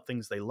talking about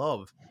things they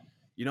love.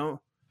 You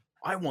know,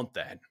 I want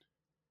that.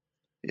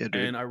 Yeah, dude.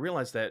 And I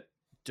realized that,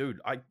 dude,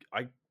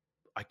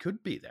 I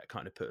could be that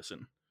kind of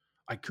person.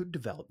 I could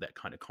develop that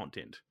kind of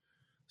content.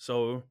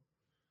 So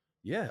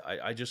yeah,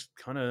 I just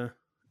kind of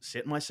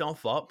set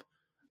myself up,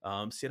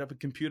 set up a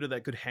computer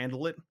that could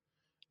handle it,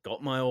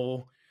 got my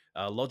old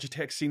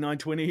Logitech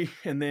C920,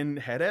 and then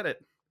had at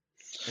it,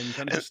 and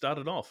kind of just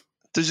started off.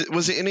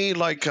 Was it any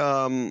like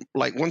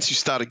once you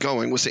started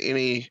going, was there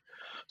any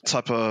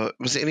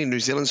New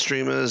Zealand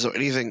streamers or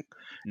anything,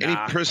 any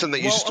person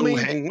that you still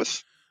hang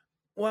with?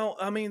 Well,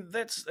 I mean,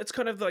 that's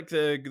kind of like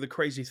the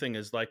crazy thing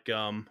is like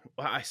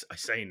I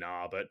say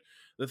nah, but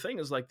the thing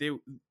is like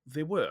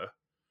there were.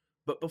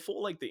 But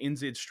before like the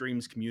NZ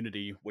Streams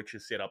community, which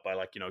is set up by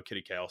like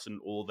Kitty Chaos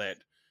and all that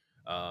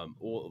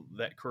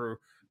crew,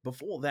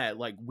 before that,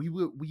 like we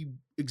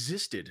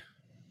existed,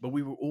 but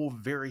we were all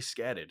very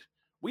scattered.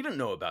 We didn't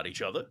know about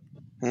each other.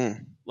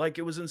 Like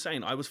it was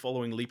insane. I was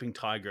following Leaping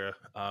Tiger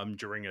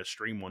during a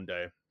stream one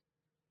day,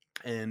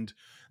 and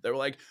they were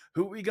like,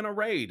 "Who are we gonna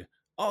raid?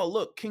 Oh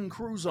look, King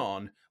Crew's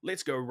on.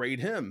 Let's go raid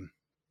him."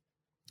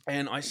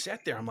 And I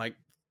sat there. I'm like,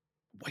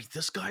 "Wait,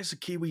 this guy's a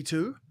Kiwi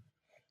too?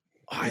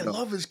 I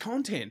love his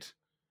content."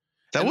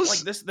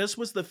 This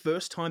was the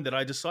first time that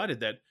I decided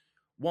that,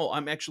 well,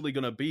 I'm actually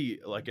going to be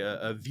like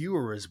a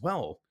viewer as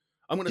well.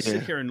 I'm going to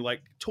sit here and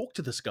like talk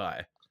to this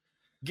guy,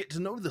 get to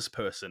know this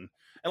person.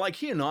 And like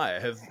he and I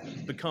have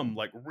become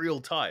like real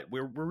tight.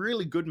 We're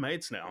really good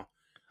mates now.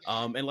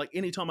 And like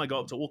anytime I go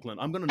up to Auckland,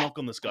 I'm going to knock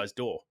on this guy's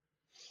door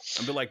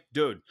and be like,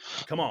 "Dude,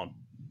 come on.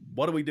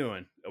 What are we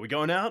doing? Are we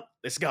going out?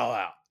 Let's go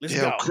out. Let's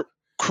go."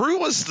 Crew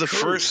was the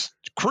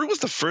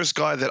first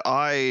guy that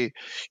I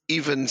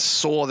even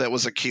saw that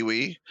was a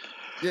Kiwi.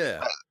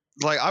 Yeah.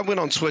 Like I went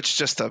on Twitch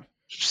just to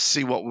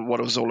see what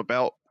it was all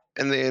about,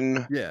 and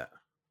then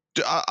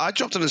I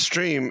dropped in a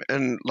stream,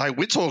 and like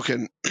we're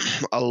talking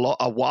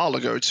a while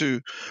ago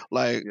too,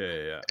 like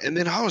and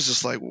then I was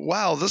just like,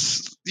 wow,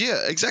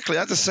 exactly.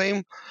 I had the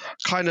same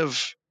kind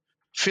of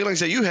feelings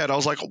that you had. I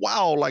was like,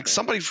 wow, like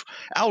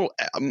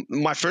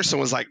my first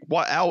one was like,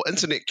 what, our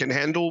internet can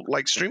handle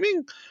like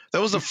streaming? That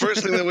was the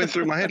first thing that went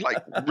through my head. Like,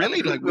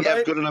 really? Like we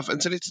have good enough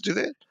internet to do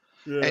that?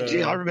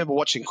 And I remember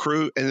watching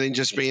Crew and then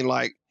just being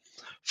like,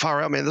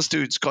 far out, man. This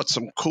dude's got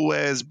some cool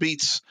ass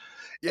beats.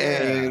 Yeah.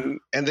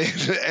 And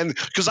then and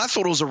because I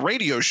thought it was a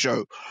radio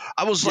show,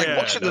 I was like Yeah,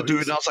 watching the no,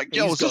 dude, and I was like,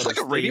 "Yo, is this like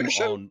a radio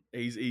show?"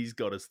 He's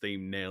got his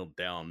theme nailed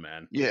down,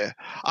 man. Yeah,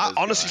 I This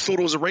honestly guy. thought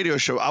it was a radio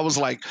show. I was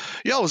like,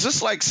 "Yo, is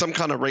this like some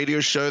kind of radio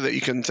show that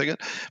you can think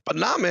it?" But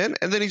nah, man.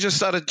 And then he just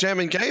started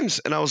jamming games,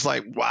 and I was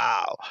like,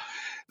 "Wow,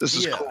 this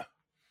is cool."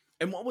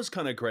 And what was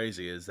kind of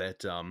crazy is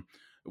that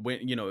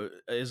when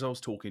as I was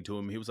talking to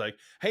him, he was like,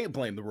 "Hey,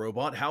 Blame the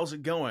Robot, how's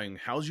it going?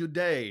 How's your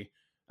day?"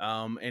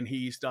 And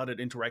he started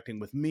interacting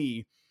with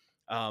me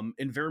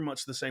in very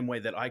much the same way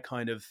that I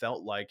kind of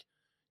felt like,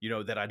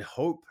 that I'd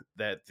hope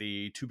that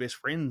the two best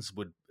friends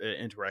would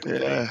interact with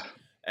me. Yeah,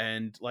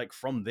 And like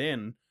from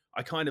then,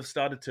 I kind of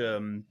started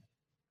to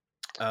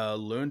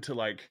learn to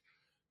like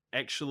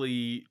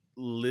actually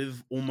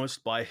live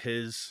almost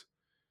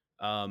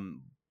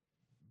um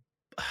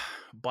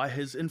by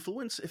his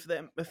influence, if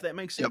that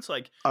makes yep. sense.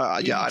 Like Yeah, he I know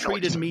what you're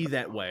treated talking me about.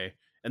 that way,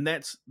 and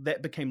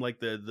that became like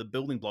the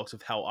building blocks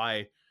of how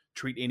I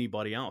treat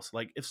anybody else.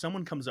 Like if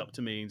someone comes up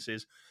to me and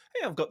says,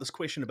 "Hey, I've got this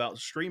question about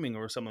streaming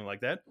or something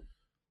like that,"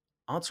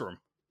 answer them.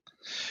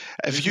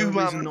 If There's you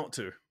no reason not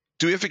to.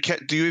 do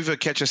you ever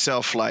catch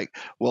yourself like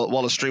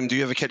while a stream? Do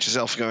you ever catch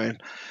yourself going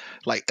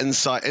like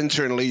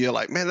internally? You're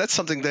like, man, that's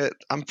something that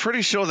I'm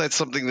pretty sure that's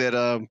something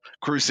that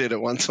Crew said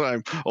at one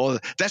time, or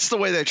that's the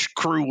way that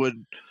Crew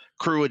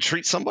would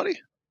treat somebody.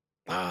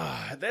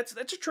 That's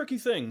a tricky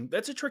thing.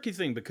 That's a tricky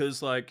thing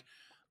because like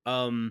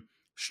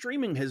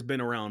streaming has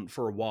been around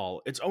for a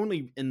while. It's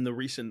only in the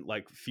recent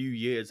like few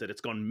years that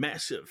it's gone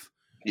massive.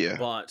 Yeah,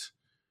 But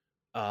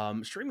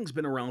streaming's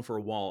been around for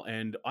a while,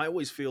 and I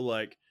always feel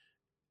like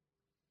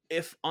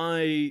if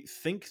I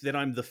think that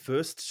I'm the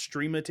first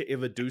streamer to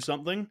ever do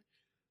something,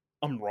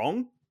 I'm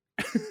wrong.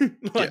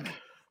 Like, yeah.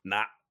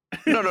 nah,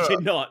 No, no,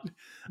 you're not.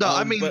 no.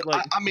 I mean, But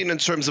like, I mean, in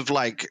terms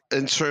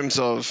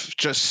of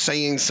just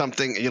saying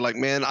something, and you're like,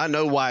 man, I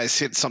know why I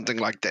said something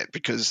like that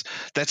because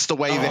that's the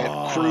way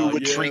that Crew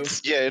would yeah,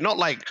 treat. Yeah, not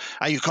like,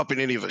 are you copying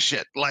any of his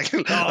shit? Like,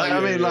 yeah,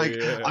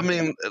 I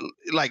mean,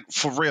 like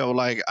for real.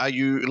 Like, are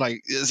you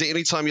like? Is there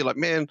any time you're like,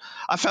 man,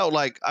 I felt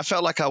like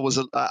I was,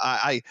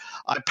 I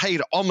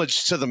paid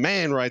homage to the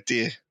man right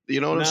there. You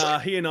know what I'm saying? Nah,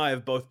 he and I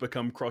have both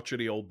become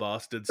crotchety old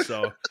bastards,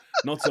 so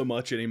not so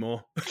much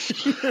anymore.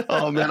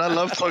 Oh man, I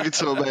love talking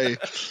to him. Eh?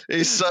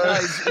 He's so. Nah,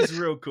 he's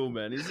real cool,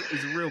 man. He's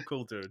a real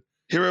cool dude.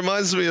 He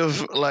reminds me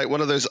of like one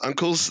of those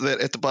uncles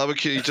that at the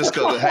barbecue you just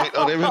got to hate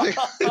on everything.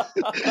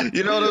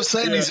 You know what I'm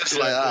saying? He's just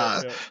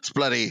like, it's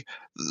bloody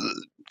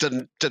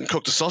didn't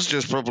cook the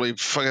sausages probably.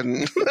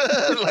 Fucking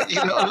like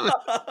you know,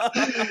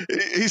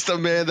 he's the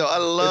man though. I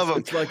love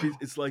him.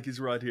 It's like he's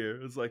right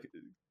here. It's like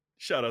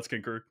shout outs,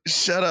 King Crew.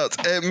 Shout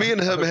out. And me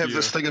and him have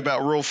this thing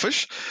about raw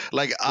fish.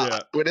 Like,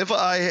 whenever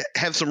I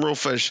have some raw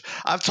fish,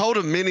 I've told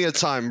him many a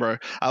time, bro.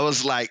 I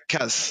was like,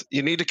 cuz,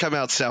 you need to come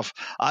out south.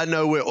 I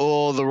know where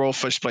all the raw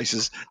fish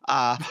places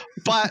are.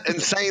 But in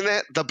saying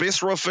that, the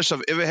best raw fish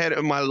I've ever had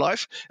in my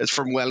life is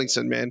from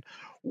Wellington, man.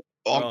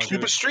 On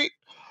Cuba Street.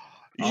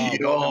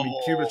 Welcome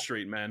to Cuba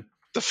Street, man.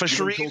 The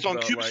fisheries on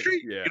Cuba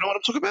Street. Yeah. You know what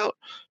I'm talking about?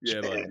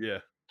 Yeah, buddy, yeah.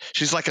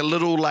 She's like a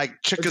little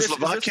like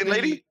Czechoslovakian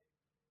lady.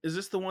 Is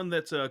this the one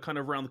that's kind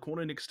of around the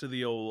corner next to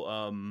the old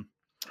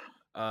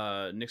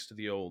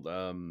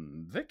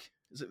Vic?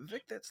 Is it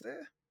Vic that's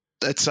there?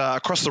 It's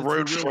across the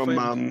road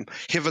from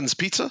Heaven's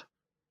Pizza.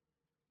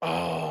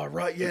 Oh,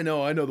 right. Yeah,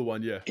 no, I know the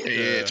one. Yeah. Yeah,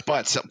 it's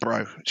by itself,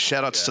 bro.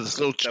 Shout outs to this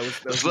little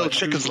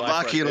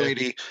Czechoslovakian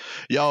lady.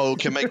 Yo,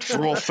 can make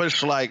raw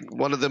fish like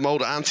one of them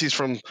old aunties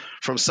from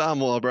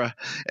Samoa, bro.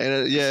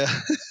 And yeah.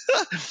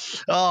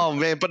 Oh,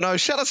 man. But no,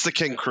 shout outs to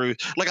King Crew.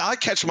 Like, I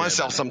catch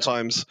myself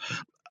sometimes.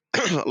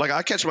 Like,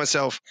 I catch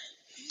myself.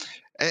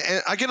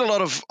 And I get a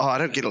lot of, I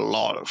don't get a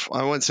lot of,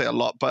 I won't say a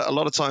lot, but a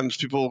lot of times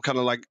people kind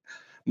of like,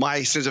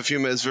 my sense of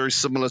humor is very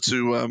similar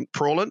to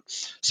Prawlin.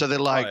 So they're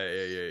like,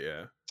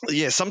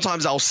 yeah,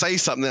 sometimes I'll say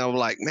something and I'm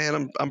like,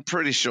 man, I'm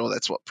pretty sure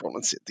that's what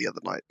Prawlin said the other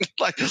night.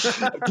 Like,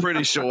 I'm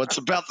pretty sure it's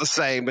about the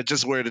same, but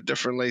just worded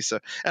differently. So,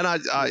 and I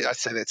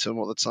say that to him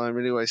all the time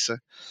anyway. So,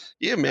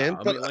 yeah, man.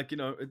 I mean, like,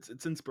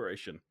 it's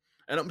inspiration.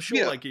 And I'm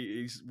sure like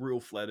he's real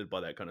flattered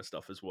by that kind of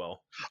stuff as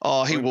well.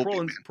 Oh, he will.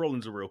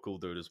 Prawlin's a real cool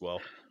dude as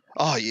well.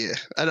 Oh yeah,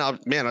 and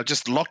I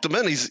just locked him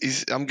in.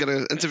 I'm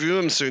gonna interview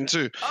him soon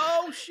too.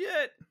 Oh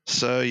shit!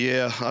 So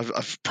yeah,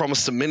 I've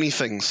promised him many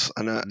things,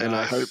 and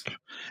I hope,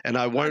 and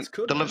I won't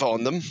deliver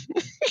on them.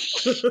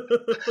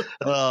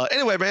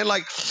 Anyway, man,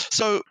 like,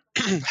 so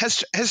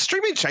has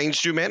streaming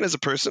changed you, man, as a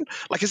person?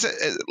 Like, is it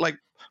like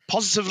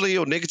positively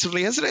or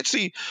negatively? Has it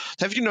actually?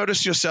 Have you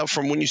noticed yourself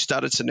from when you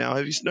started to now?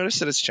 Have you noticed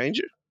that it's changed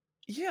you?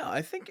 Yeah,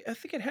 I think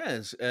it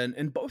has, and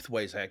in both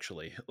ways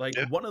actually. Like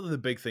one of the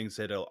big things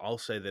that I'll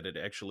say that it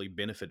actually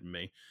benefited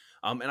me,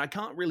 and I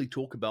can't really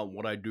talk about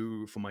what I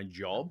do for my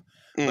job,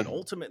 but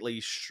ultimately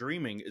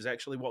streaming is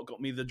actually what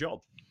got me the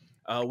job.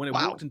 When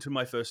I walked into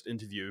my first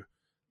interview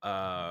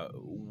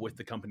with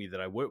the company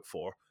that I work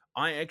for,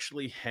 I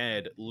actually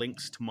had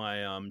links to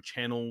my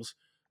channels,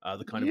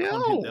 the kind of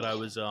content that I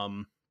was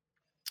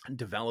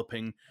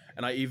developing,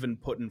 and I even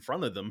put in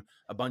front of them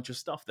a bunch of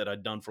stuff that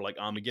I'd done for like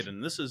Armageddon.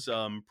 And this is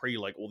pre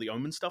like all the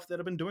Omen stuff that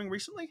I've been doing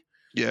recently.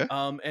 Yeah.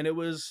 And it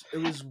was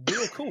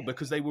real cool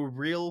because they were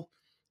real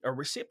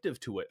receptive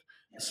to it.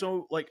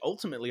 So like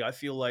ultimately, I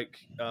feel like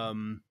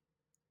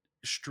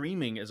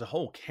streaming as a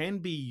whole can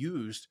be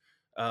used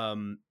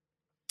um,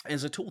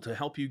 as a tool to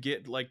help you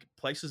get like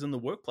places in the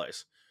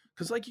workplace.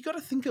 Because like you got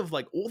to think of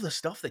like all the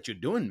stuff that you're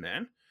doing,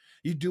 man.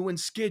 You're doing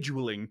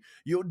scheduling.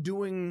 You're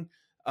doing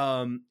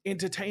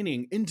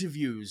entertaining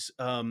interviews.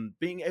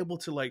 Being able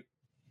to like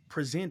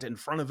present in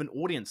front of an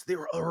audience.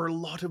 There are a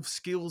lot of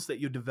skills that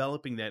you're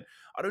developing that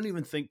I don't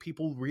even think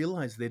people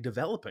realize they're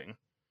developing,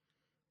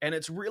 and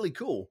it's really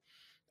cool.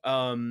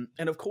 And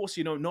of course,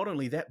 not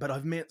only that, but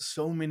I've met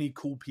so many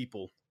cool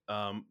people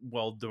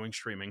while doing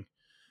streaming.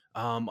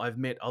 I've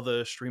met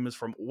other streamers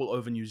from all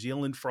over New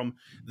Zealand, from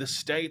the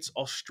States,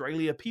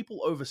 Australia,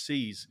 people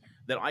overseas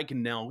that I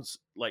can now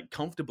like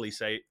comfortably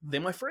say they're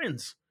my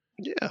friends.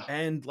 Yeah.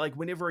 And like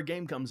whenever a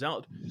game comes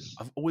out,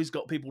 I've always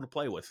got people to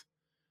play with,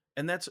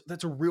 and that's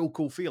a real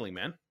cool feeling,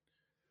 man.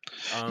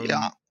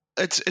 Yeah.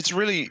 It's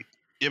really,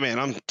 yeah, man.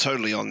 I'm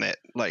totally on that.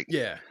 Like,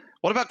 Yeah.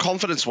 what about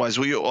confidence wise?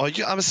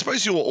 I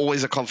suppose you were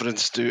always a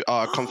confident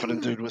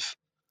dude with.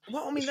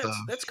 Well, I mean,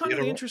 that's kind of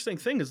theater. the interesting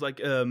thing is like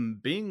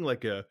being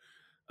like a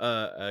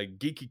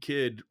geeky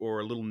kid or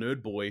a little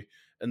nerd boy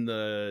in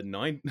the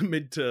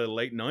mid to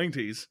late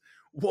 90s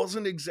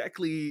wasn't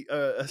exactly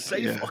a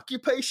safe Yeah.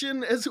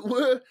 occupation, as it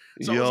were.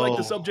 So it was like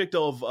the Yo. subject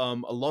of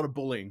a lot of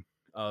bullying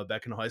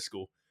back in high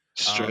school.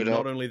 Straight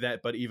Not up. only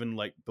that, but even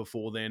like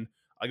before then,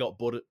 I got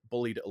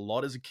bullied a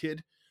lot as a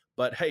kid.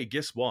 But hey,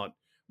 guess what?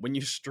 When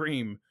you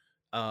stream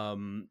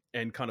and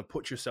kind of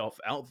put yourself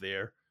out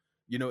there,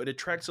 it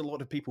attracts a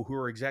lot of people who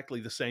are exactly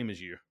the same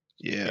as you.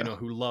 Yeah.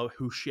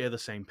 Who share the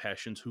same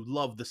passions, who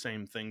love the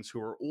same things, who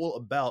are all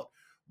about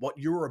what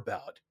you're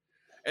about.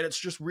 And it's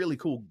just really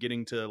cool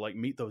getting to like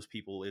meet those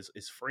people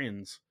as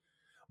friends.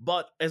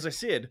 But as I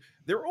said,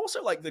 there are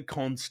also like the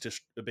cons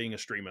to being a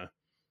streamer.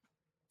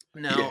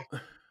 Now,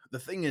 the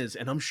thing is,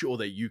 and I'm sure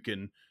that you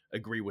can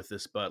agree with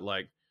this, but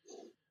like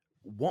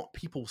what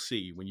people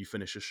see when you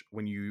finish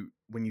when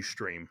you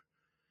stream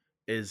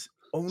is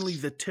only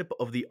the tip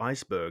of the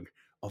iceberg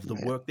of the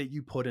work that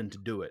you put in to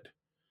do it.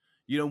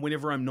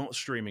 Whenever I'm not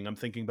streaming, I'm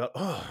thinking about,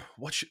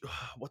 what's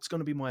going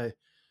to be my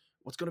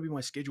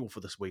schedule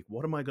for this week?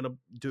 What am I going to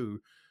do?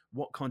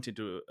 What content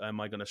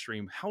am I going to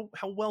stream? How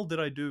well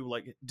did I do?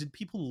 Like, did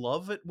people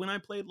love it when I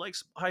played like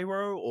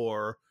Spyro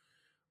or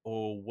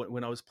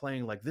when I was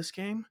playing like this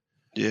game?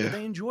 Yeah. Did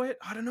they enjoy it?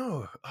 I don't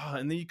know.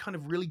 And then you kind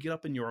of really get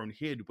up in your own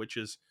head, which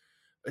is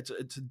it's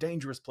a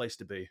dangerous place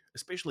to be,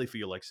 especially for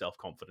your like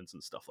self-confidence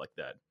and stuff like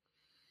that.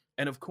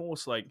 And of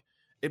course, like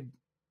it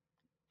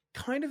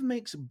kind of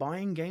makes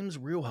buying games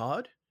real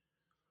hard.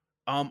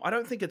 I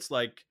don't think it's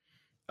like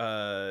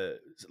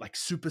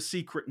super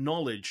secret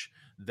knowledge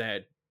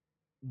that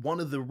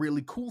one of the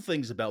really cool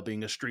things about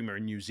being a streamer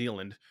in New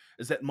Zealand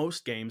is that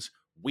most games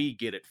we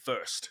get it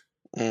first.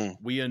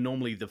 We are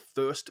normally the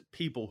first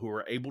people who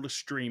are able to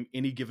stream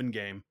any given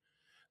game.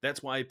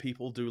 That's why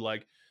people do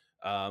like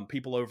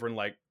people over in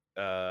like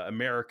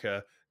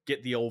America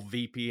get the old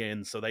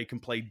VPN so they can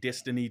play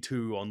Destiny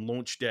 2 on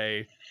launch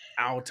day,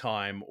 our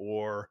time,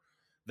 or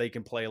they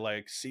can play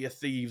like Sea of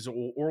Thieves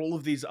or all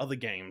of these other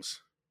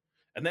games.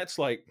 And that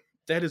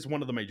is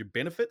one of the major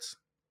benefits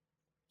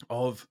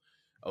of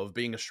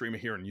being a streamer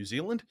here in New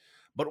Zealand,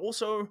 but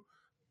also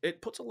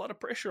it puts a lot of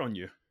pressure on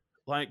you.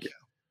 Like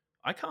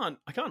I can't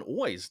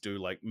always do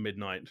like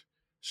midnight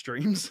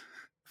streams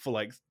for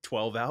like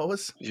 12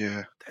 hours.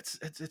 Yeah.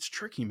 It's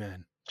tricky,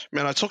 man.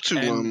 Man, I talked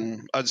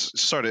to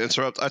sorry to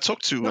interrupt. I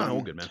talked to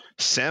all good, man.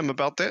 Sam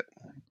about that.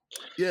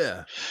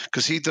 Yeah.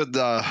 Because he did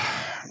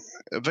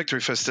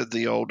Victory Fest did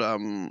the old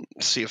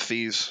Sea of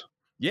Thieves.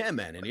 Yeah,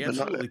 man, and he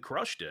absolutely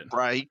crushed it.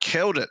 Right, he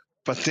killed it.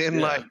 But then,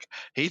 like,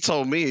 he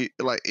told me,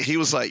 like, he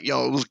was like,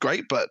 yo, it was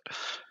great, but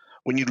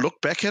when you look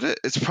back at it,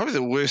 it's probably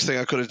the worst thing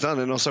I could have done.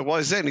 And I was like, why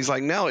is that? And he's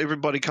like, now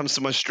everybody comes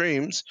to my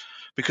streams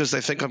because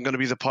they think I'm going to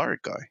be the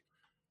pirate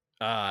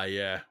guy.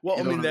 Yeah. Well,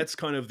 I mean, that's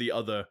kind of the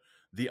other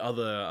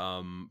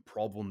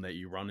problem that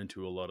you run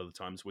into a lot of the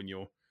times when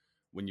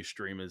you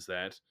stream is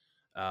that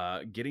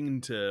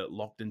getting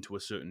locked into a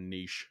certain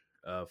niche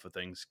for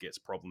things gets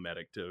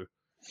problematic too.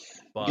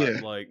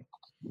 But like,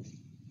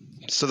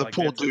 so the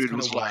poor dude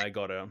was why like, I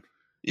got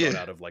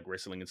out of like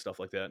wrestling and stuff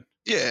like that.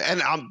 Yeah,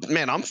 and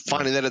I'm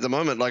finding that at the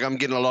moment. Like, I'm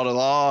getting a lot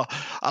of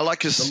I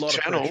like his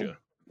channel.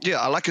 Yeah,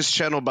 I like his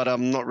channel, but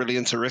I'm not really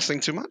into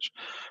wrestling too much.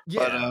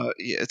 Yeah, but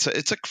it's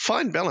a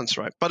fine balance,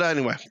 right? But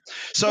anyway,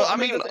 so well, I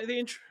mean,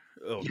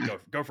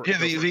 go for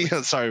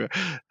it. Sorry,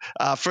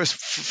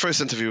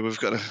 first interview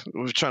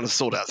we're trying to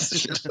sort out.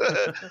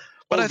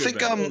 But I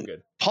think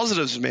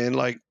positives, man.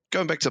 Like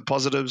going back to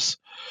positives.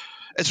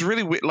 It's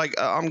really weird. Like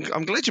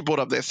I'm glad you brought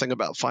up that thing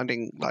about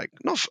finding like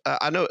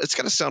I know it's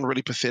going to sound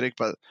really pathetic,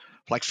 but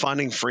like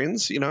finding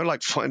friends,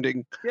 like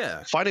finding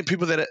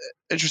people that are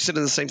interested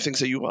in the same things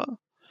that you are,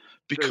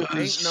 because Dude,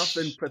 ain't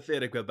nothing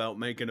pathetic about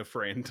making a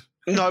friend.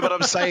 no, but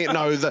I'm saying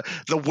no.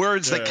 The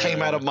words that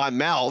came out of Yeah. my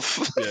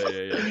mouth,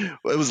 Yeah.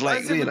 it was Why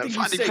like is you know, everything you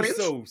finding say friends.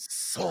 so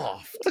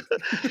soft?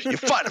 You're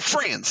finding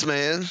friends,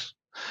 man.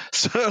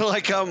 So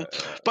like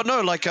but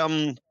no, like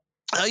I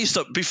used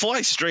to before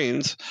I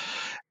streamed,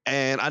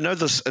 and I know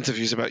this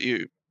interview's about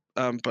you,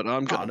 but I'm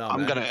Oh gonna no, I'm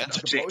man! gonna It's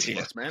about the interject both of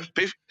here. us,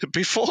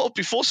 man.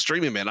 Before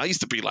streaming, man, I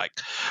used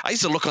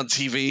to look on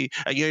TV,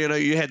 and you know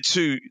you had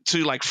two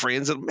like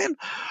friends, and man,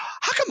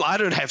 how come I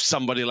don't have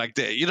somebody like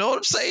that? You know what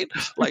I'm saying?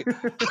 Like,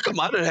 how come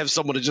I don't have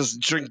someone to just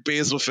drink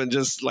beers with and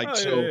just like Oh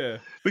chill? yeah.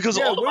 Because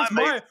Yeah, all of my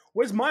mates,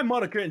 where's my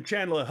Monica and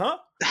Chandler, huh?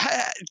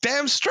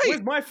 damn straight.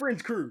 Where's my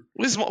friend's crew?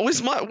 Where's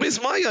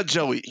my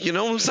Joey? You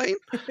know what I'm saying?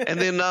 And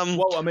then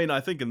Well, I mean,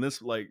 I think in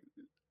this like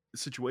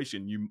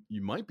situation,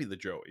 you might be the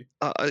Joey.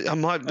 I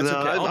might That's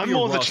okay. I'll I'm be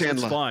more of a Ross. It's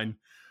Chandler. fine.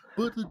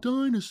 But the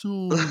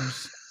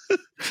dinosaurs.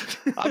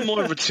 I'm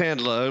more of a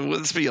Chandler.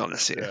 Let's be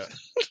honest here.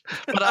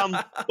 Yeah.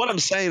 But what I'm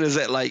saying is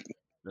that like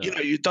you Yeah.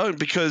 know you don't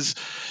because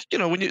you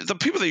know when the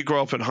people that you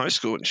grow up in high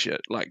school and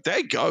shit like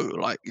they go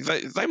like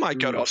they might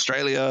go to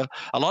Australia.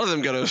 A lot of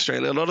them go to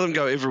Australia. A lot of them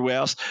go everywhere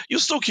else. You'll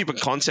still keep in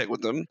contact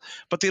with them,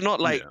 but they're not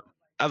like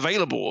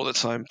available all the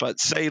time. But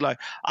say like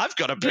I've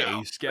got a bit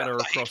you scatter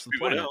across the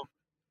planet.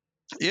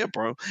 Yeah,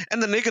 bro.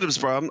 And the negatives,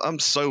 bro. I'm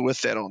so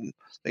with that on.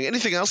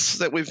 Anything else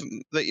that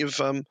you've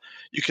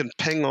you can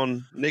ping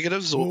on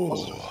negatives or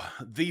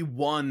the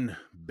one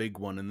big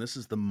one, and this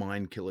is the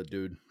mind killer,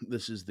 dude.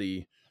 This is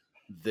the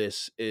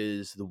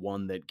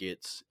one that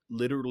gets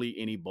literally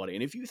anybody.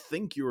 And if you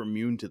think you're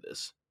immune to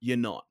this, you're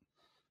not.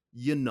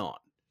 You're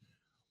not.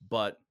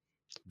 But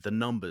the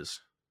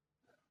numbers,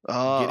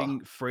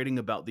 fretting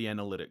about the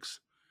analytics.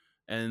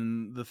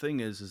 And the thing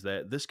is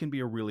that this can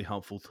be a really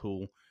helpful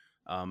tool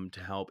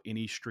to help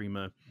any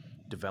streamer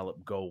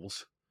develop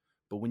goals.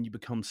 But when you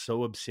become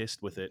so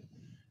obsessed with it,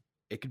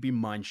 it could be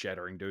mind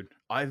shattering, dude.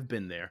 I've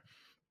been there.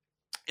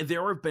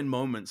 There have been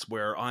moments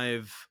where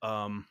I've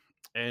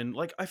and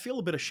like I feel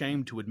a bit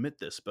ashamed to admit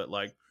this, but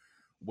like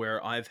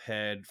where I've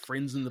had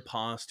friends in the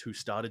past who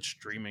started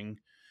streaming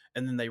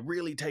and then they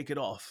really take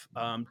off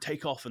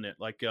in it.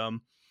 Like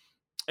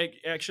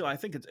actually I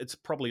think it's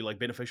probably like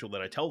beneficial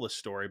that I tell this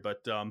story,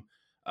 but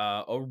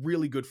a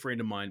really good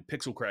friend of mine,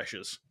 Pixel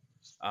Crashes,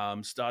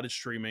 started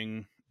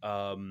streaming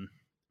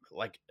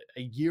like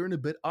a year and a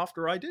bit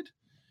after I did.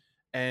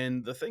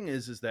 And the thing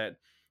is that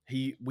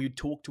we'd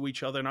talk to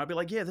each other and I'd be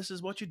like, yeah, this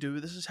is what you do.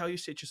 This is how you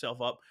set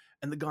yourself up.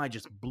 And the guy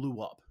just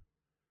blew up.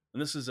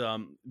 And this is,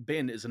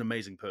 Ben is an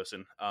amazing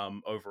person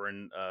over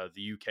in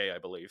the UK, I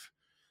believe.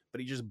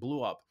 But he just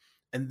blew up.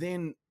 And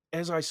then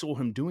as I saw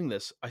him doing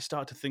this, I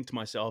start to think to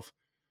myself,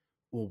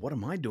 well, what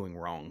am I doing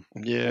wrong?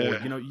 Yeah. Or,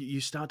 you know,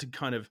 you start to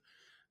kind of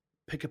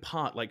pick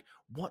apart, like,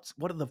 what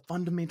are the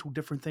fundamental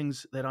different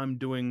things that I'm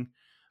doing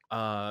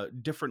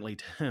differently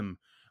to him?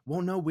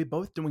 Well, no, we're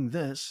both doing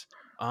this.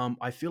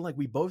 I feel like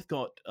we both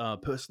got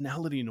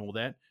personality and all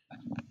that.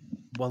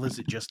 Well, is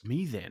it just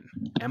me then?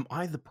 Am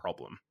I the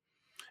problem?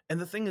 And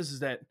the thing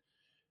is that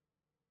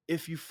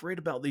if you fret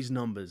about these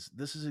numbers,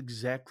 this is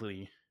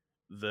exactly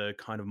the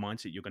kind of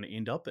mindset you're going to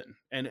end up in.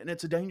 And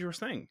it's a dangerous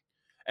thing.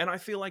 And I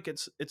feel like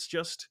it's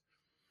just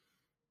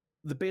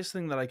the best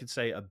thing that I could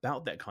say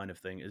about that kind of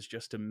thing is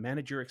just to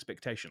manage your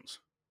expectations.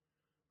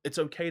 It's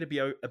okay to be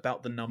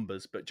about the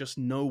numbers, but just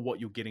know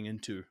what you're getting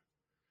into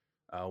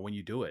when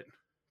you do it.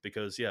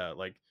 Because yeah,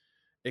 like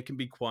it can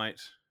be quite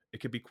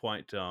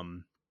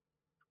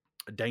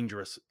a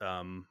dangerous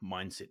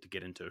mindset to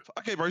get into.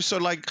 Okay, bro. So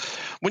like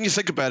when you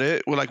think about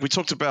it, well, like we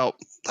talked about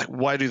like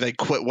why do they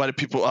quit? Why do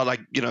people are like,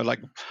 you know,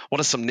 like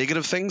what are some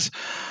negative things?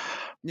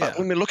 Yeah. But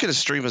when we look at the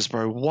streamers,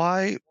 bro,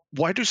 why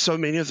do so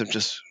many of them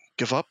just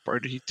give up, bro?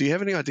 Do you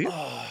have any idea?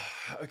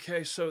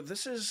 Okay, so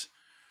this is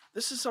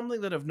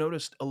something that I've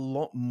noticed a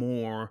lot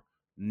more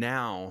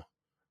now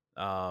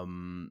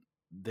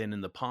than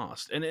in the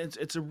past. And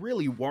it's a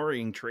really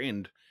worrying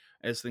trend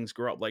as things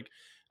grow up. Like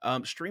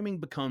streaming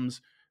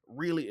becomes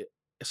really,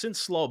 since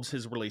Slobs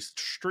has released,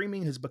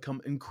 streaming has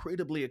become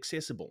incredibly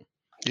accessible.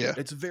 Yeah.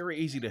 It's very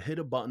easy to hit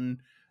a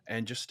button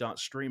and just start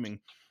streaming.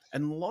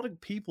 And a lot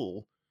of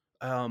people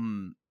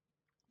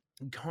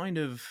kind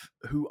of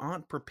who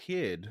aren't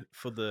prepared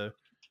for the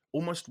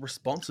almost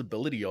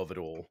responsibility of it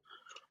all,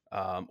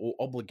 or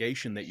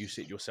obligation that you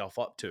set yourself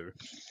up to,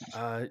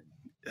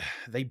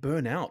 they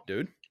burn out,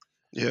 dude.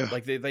 Yeah.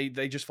 Like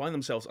they just find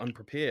themselves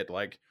unprepared.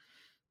 Like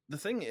the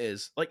thing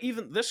is, like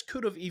even this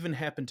could have even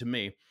happened to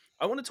me.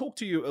 I want to talk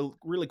to you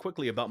really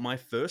quickly about my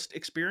first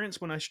experience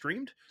when I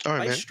streamed. All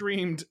right, I man.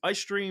 streamed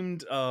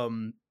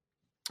on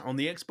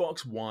the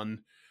Xbox One.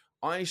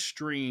 I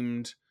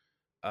streamed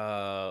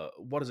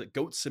what is it,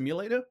 Goat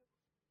Simulator?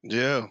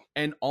 Yeah.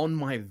 And on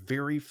my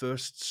very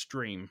first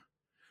stream,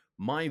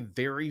 I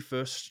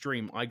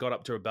got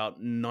up to about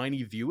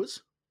 90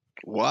 viewers.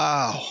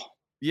 Wow.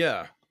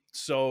 Yeah.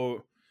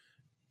 So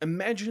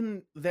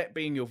imagine that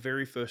being your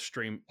very first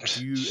stream.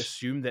 Do you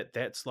assume that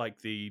that's like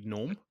the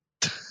norm?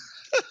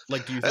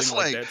 Like, do you think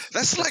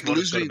that's like what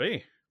losing it's gonna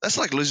be? That's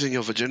like losing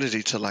your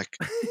virginity to like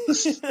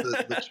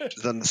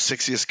the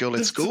sexiest girl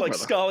at It's school, like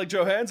brother. Scarlett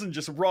Johansson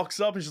just rocks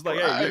up and she's like,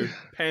 "Hey, you,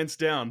 pants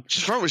down."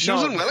 She's from. She No,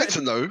 was in but-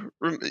 Wellington though.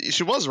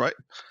 She was, right?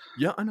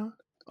 Yeah, I know.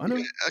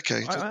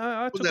 Okay, just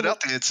I put took that a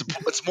out there.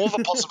 It's more of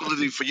a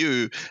possibility for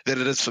you than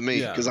it is for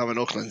me Yeah. because I'm in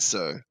Auckland.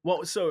 So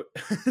Well, so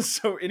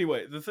so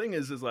anyway, the thing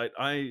is like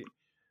I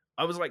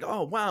was like,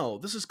 oh wow,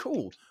 this is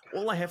cool.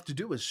 All I have to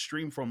do is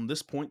stream from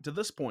this point to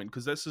this point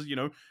because this is,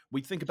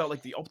 we think about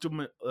like the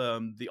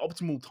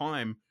optimal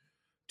time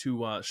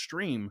to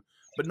stream.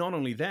 But not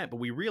only that,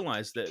 but we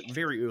realized that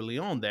very early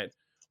on that,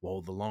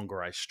 well, the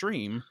longer I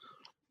stream,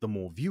 the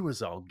more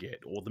viewers I'll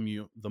get, or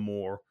the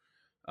more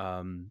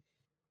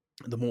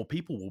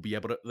people will be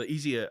able to, the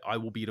easier I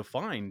will be to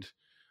find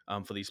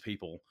for these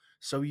people.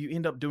 So you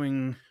end up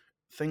doing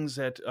things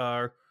that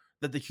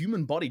the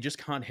human body just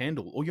can't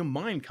handle, or your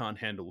mind can't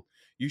handle.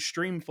 You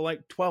stream for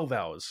like 12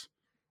 hours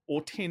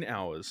or 10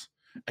 hours,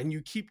 and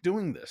you keep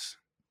doing this.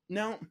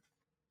 Now,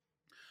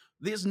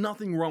 there's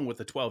nothing wrong with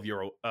a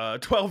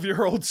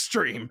 12-year-old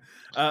stream,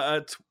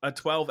 a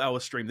 12-hour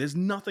stream. There's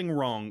nothing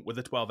wrong with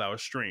a 12-hour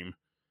stream,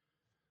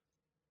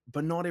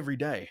 but not every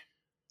day.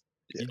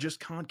 Yeah. You just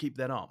can't keep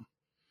that up.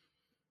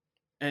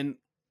 And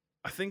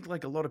I think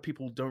like a lot of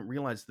people don't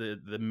realize the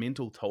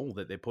mental toll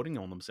that they're putting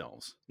on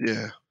themselves.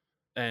 yeah,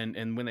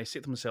 And when they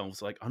set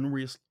themselves like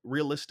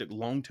unrealistic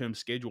long-term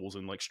schedules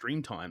and like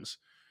stream times,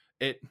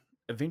 it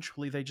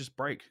eventually they just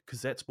break,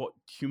 because that's what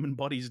human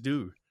bodies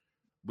do.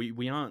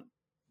 We aren't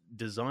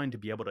designed to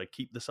be able to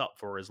keep this up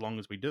for as long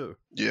as we do.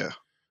 yeah.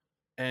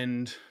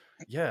 And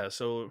yeah,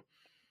 so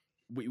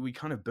we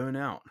kind of burn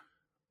out.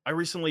 I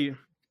recently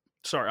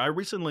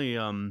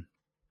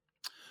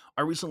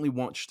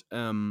watched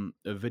a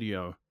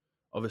video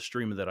of a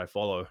streamer that I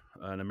follow,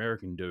 an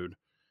American dude,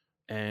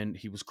 and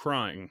he was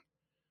crying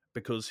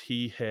because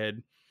he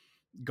had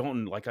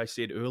gotten, like I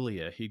said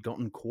earlier, he'd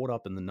gotten caught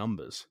up in the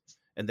numbers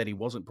and that he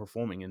wasn't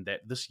performing, and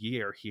that this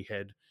year he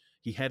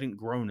hadn't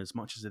grown as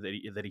much as that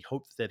he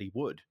hoped that he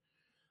would.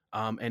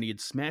 And he had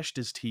smashed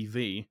his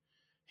TV.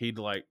 He'd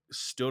like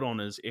stood on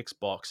his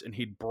Xbox and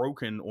he'd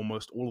broken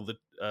almost all of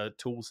the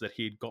tools that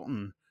he had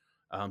gotten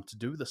to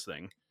do this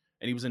thing.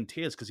 And he was in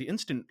tears because he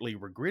instantly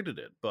regretted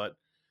it. But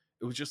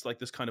it was just like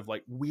this kind of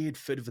like weird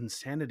fit of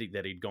insanity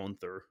that he'd gone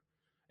through.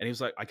 And he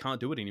was like, I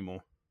can't do it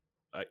anymore.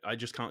 I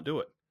just can't do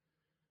it.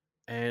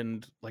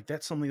 And like,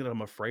 that's something that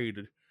I'm afraid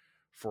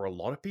for a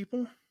lot of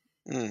people.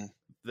 Mm.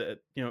 That,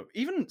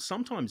 even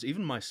sometimes,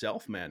 even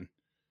myself, man,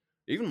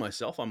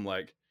 I'm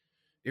like,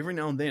 every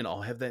now and then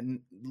I'll have that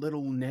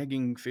little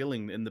nagging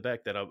feeling in the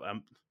back that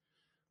I'm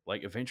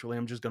like, eventually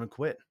I'm just going to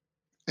quit.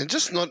 And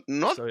just not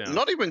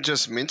even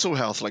just mental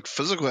health, like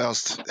physical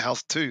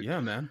health too. Yeah,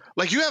 man.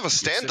 Like you have a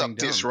stand-up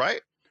desk,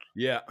 right?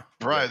 Yeah,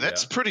 bro.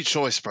 That's pretty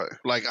choice, bro.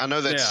 Like I know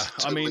that's.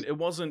 Yeah, I mean, it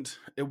wasn't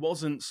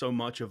so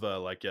much of a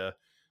like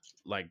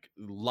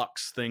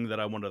Lux thing that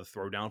I wanted to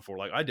throw down for.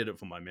 Like I did it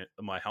for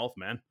my health,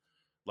 man.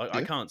 Like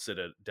I can't sit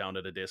down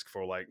at a desk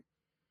for like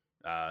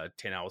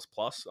 10 hours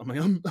plus. I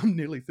mean, I'm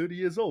nearly 30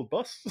 years old,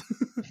 boss.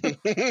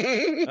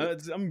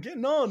 I'm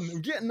getting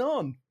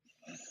on.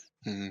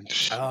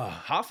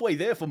 Halfway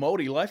there for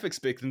Māori life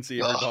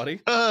expectancy,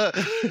 everybody.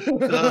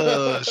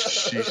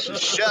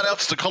 Shout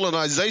outs to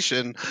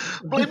colonization.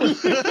 Blah, blah,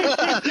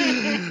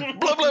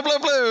 blah, blah, blah,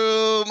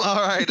 blah.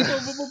 All right.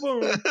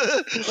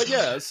 But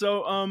yeah,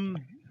 so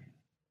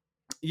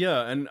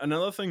yeah, and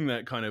another thing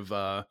that kind of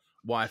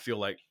why I feel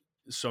like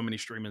so many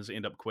streamers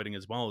end up quitting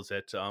as well is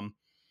that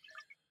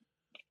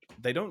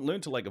they don't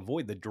learn to like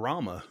avoid the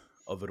drama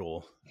of it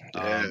all.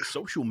 Yeah.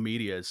 Social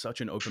media is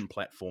such an open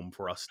platform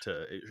for us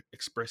to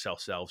express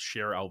ourselves,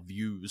 share our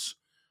views,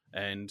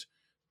 and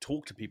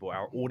talk to people,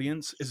 our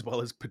audience, as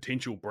well as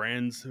potential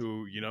brands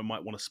who,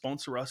 might want to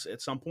sponsor us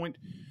at some point.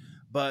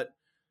 But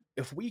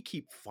if we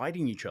keep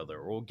fighting each other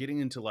or getting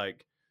into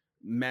like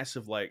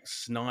massive like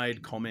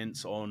snide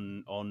comments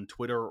on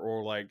Twitter,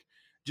 or like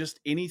just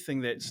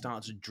anything that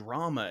starts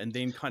drama and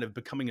then kind of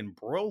becoming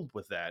embroiled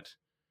with that,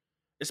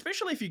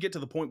 especially if you get to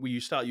the point where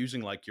you start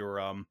using like your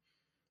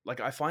like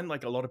I find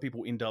like a lot of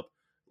people end up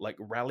like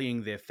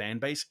rallying their fan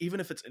base, even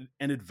if it's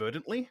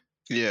inadvertently.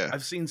 Yeah.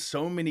 I've seen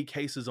so many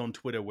cases on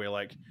Twitter where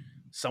like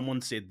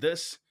someone said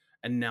this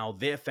and now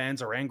their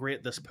fans are angry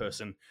at this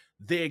person.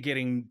 They're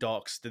getting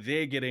doxxed.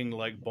 They're getting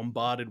like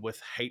bombarded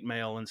with hate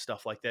mail and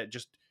stuff like that.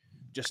 Just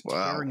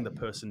Wow. tearing the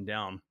person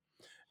down.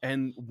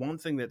 And one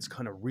thing that's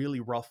kind of really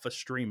rough for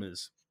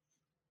streamers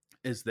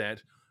is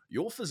that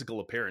your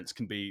physical appearance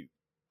can be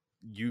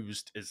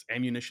used as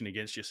ammunition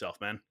against yourself,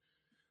 man.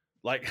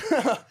 Like,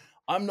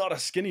 I'm not a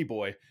skinny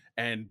boy,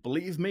 and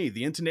believe me,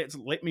 the internet's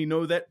let me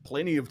know that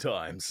plenty of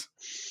times.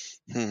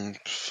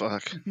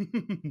 Fuck.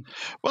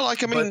 Well,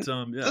 like, I mean,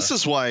 yeah. this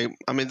is why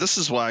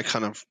I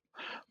kind of,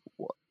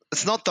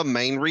 it's not the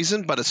main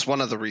reason, but it's one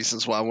of the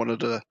reasons why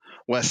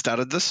I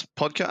started this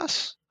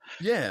podcast.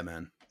 Yeah,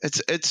 man.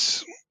 It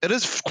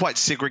is quite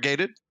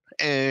segregated,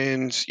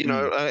 and,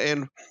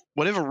 and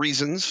whatever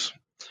reasons,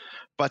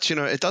 but,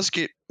 it does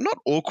get not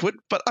awkward,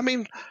 but I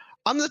mean,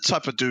 I'm the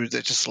type of dude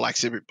that just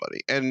likes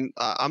everybody, and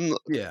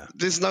Yeah.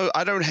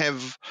 I don't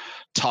have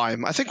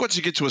time. I think once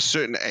you get to a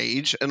certain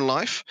age in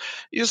life,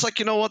 you're just like,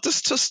 you know what,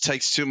 this just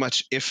takes too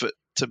much effort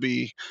to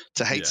hate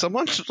Yeah.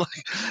 someone.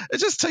 Like, it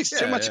just takes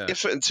too Yeah, much yeah.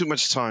 effort and too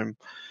much time.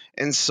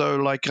 And so,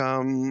 like,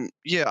 I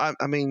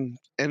mean,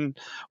 and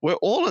we're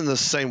all in the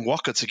same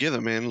waka together,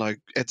 man. Like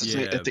at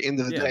Yeah. the end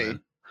of the Yeah, day.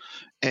 man.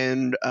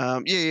 And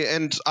yeah,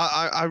 and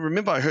I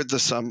remember I heard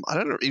this. I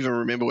don't even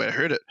remember where I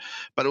heard it,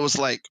 but it was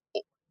like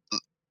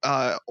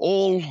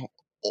all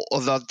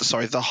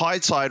the high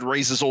tide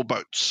raises all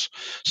boats.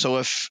 So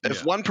if Yeah.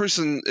 one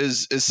person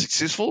is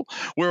successful,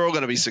 we're all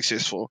going to be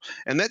successful,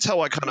 and that's how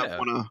I kind of Yeah.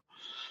 want to.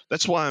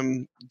 That's why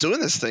I'm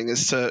doing this thing,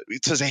 is to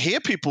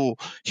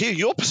hear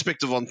your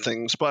perspective on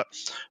things, but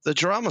the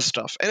drama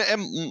stuff.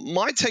 And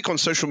my take on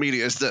social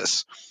media is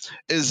this: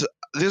 is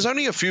there's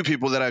only a few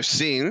people that I've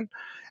seen,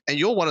 and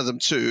you're one of them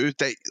too.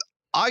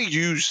 I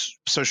use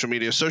social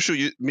media. Social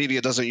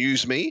media doesn't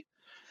use me.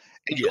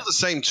 And you're Yeah. the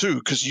same too,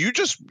 because you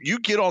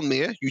get on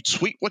there, you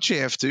tweet what you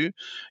have to,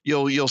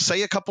 you'll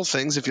say a couple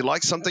things. If you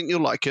like something, you'll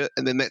like it,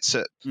 and then that's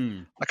it.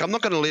 Mm. Like, I'm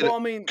not going to let Well, it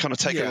I mean, kind of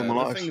take over yeah, my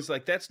the life. thing is,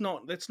 like, that's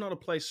not a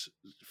place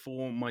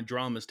for my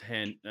dramas to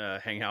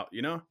hang out,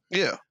 you know?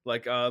 Yeah,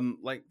 Like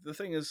the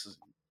thing is,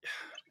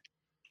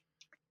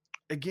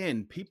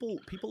 again, people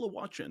are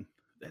watching.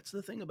 That's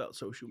the thing about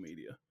social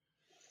media.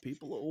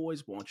 People are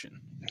always watching.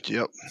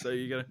 yep. So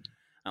you gotta.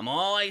 I'm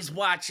always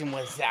watching,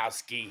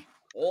 Wazowski.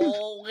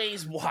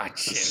 Always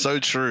watching. So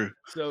true.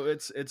 So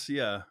it's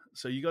yeah.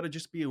 So you got to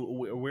just be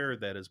aware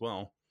of that as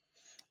well.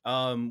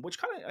 Which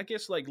kind of, I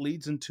guess, like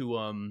leads into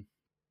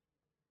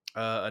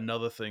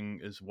another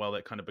thing as well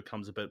that kind of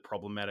becomes a bit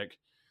problematic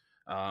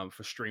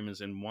for streamers,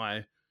 and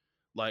why,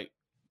 like,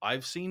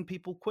 I've seen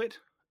people quit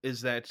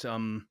is that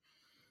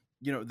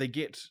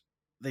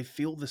they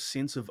feel the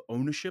sense of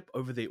ownership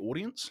over their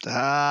audience.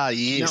 Ah, Now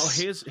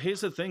yes.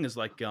 here's the thing is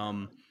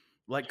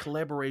like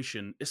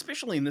collaboration,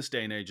 especially in this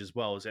day and age as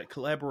well, is that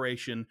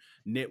collaboration,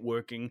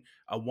 networking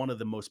are one of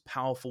the most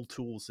powerful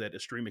tools that a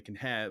streamer can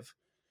have.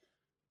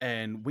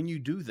 And when you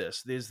do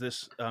this, there's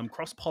this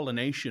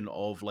cross-pollination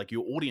of like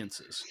your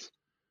audiences.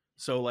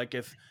 So like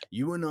if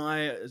you and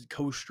I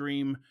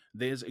co-stream,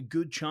 there's a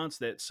good chance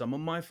that some of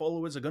my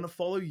followers are going to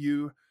follow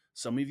you,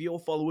 some of your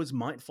followers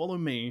might follow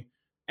me,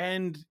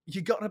 and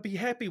you got to be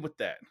happy with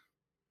that.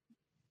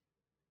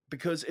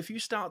 Because if you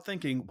start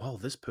thinking, well,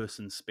 this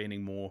person's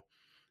spending more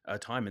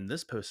time in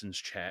this person's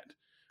chat,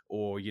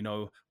 or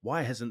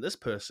why hasn't this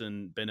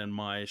person been in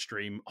my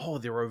stream? Oh,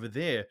 they're over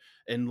there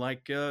in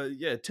like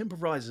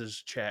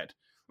Timpervisor's chat.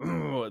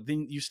 Ugh,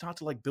 then you start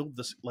to like build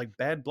this like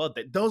bad blood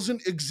that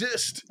doesn't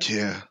exist.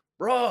 Yeah.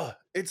 Bruh,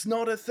 it's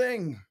not a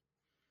thing.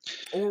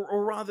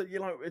 Or rather,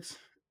 it's,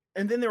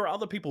 and then there are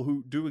other people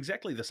who do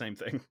exactly the same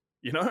thing,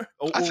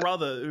 or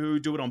rather who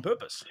do it on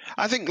purpose.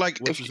 I think, like,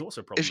 which is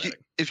also problematic.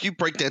 If you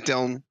break that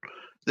down,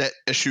 that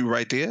issue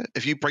right there,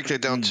 if you break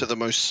that down to the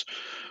most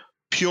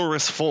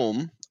purest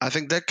form, I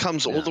think that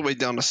comes all the way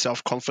down to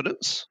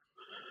self-confidence.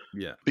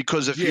 Yeah.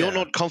 Because if you're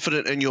not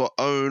confident in your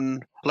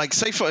own, like,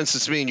 say for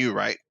instance, me and you,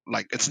 right?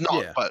 Like, it's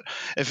not, but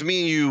if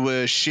me and you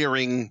were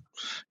sharing,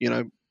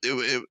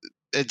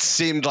 it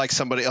seemed like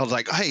somebody else,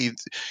 like, hey,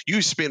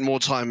 you spent more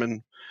time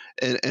in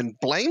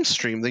Blame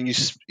stream than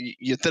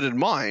you did in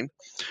mine.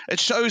 It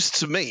shows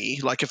to me,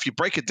 like, if you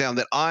break it down,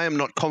 that I am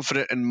not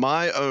confident in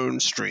my own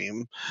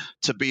stream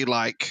to be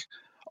like,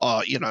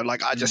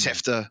 like, I just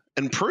have to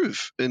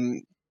improve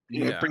and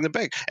bring them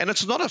back. And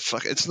it's not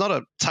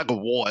a tug of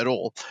war at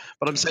all.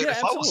 But I'm saying,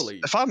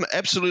 if I'm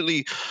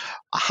absolutely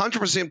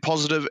 100%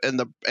 positive in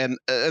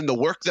the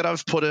work that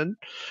I've put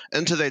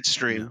into that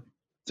stream,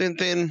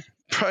 then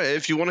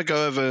if you want to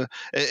go over,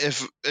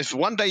 if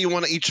one day you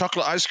want to eat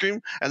chocolate ice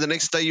cream and the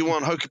next day you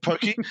want hokey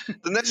pokey,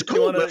 then that's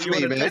cool. You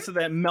want a taste of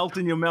that melt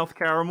in your mouth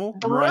caramel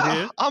right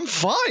here? I'm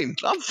fine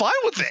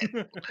with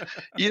that.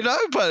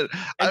 But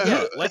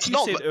like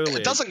you said earlier,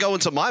 it doesn't go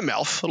into my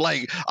mouth.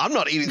 Like, I'm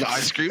not eating the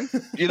ice cream.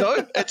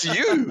 It's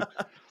you.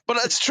 But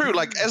it's true.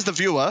 Like, as the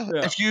viewer,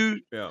 if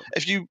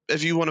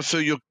you want to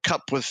fill your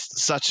cup with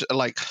such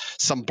like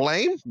some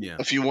blame,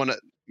 if you want to.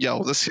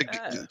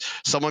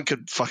 Someone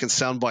could fucking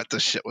soundbite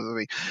this shit with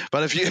me.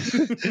 But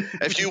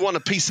if you want a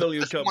piece of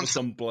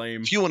some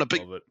blame, if you want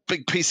a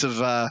big piece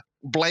of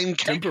blame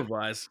cake,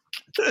 improvise,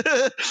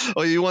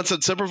 or you want some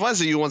improvise,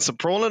 or you want some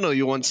prawn, or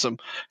you want some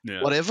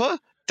whatever,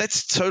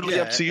 that's totally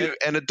up to you.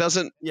 And it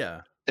doesn't.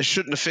 Yeah, it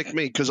shouldn't affect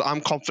me because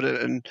I'm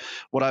confident in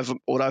what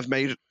I've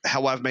made,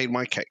 how I've made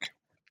my cake.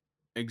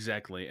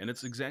 Exactly, and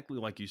it's exactly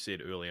like you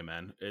said earlier,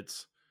 man.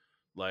 It's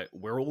like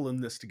we're all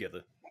in this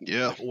together.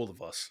 Yeah, like all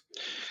of us,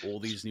 all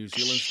these New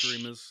Zealand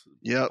streamers,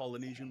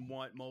 Polynesian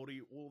white Māori,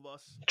 all of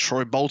us.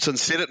 Troy Bolton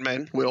said it,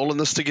 man. We're all in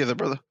this together,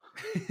 brother.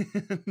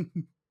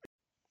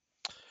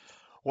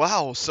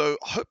 Wow. So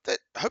hope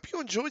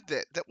you enjoyed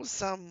that. That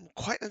was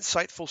quite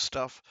insightful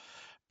stuff.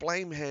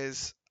 Blame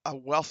has a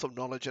wealth of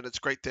knowledge, and it's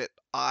great that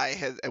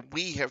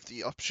we have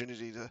the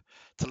opportunity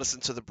to listen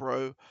to the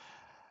bro.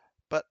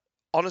 But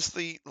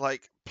honestly,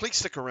 like, please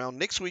stick around.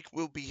 Next week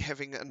we'll be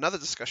having another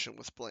discussion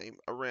with Blame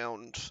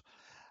around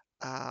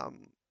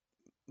um,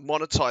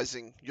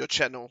 monetizing your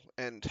channel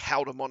and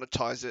how to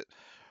monetize it.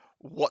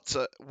 What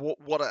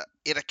are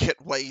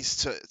etiquette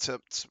ways to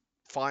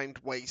find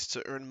ways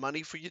to earn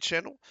money for your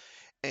channel,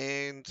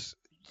 and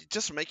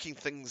just making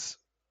things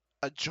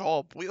a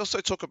job. We also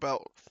talk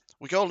about,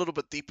 we go a little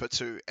bit deeper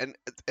too, and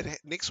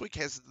next week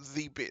has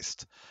the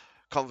best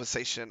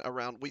conversation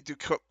around. We do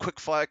quick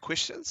fire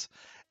questions,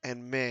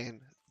 and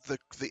man,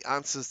 the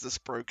answers this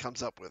bro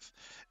comes up with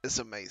is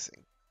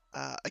amazing.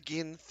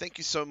 Again, thank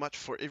you so much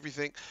for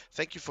everything.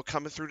 Thank you for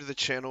coming through to the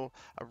channel.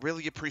 I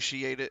really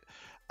appreciate it.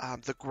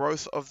 The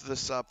growth of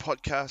this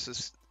podcast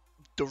is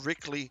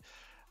directly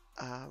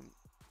um,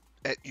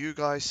 at you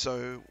guys.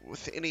 So,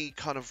 with any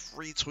kind of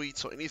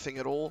retweets or anything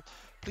at all,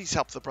 please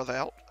help the brother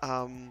out.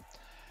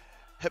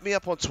 Hit me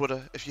up on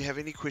Twitter if you have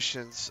any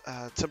questions.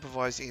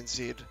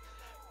 TimProviseNZ.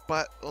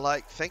 But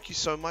like, thank you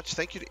so much.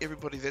 Thank you to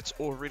everybody that's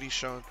already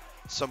shown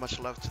so much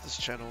love to this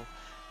channel.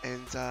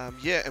 And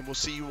yeah, and we'll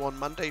see you on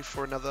Monday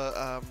for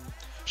another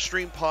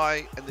stream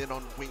pie, and then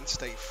on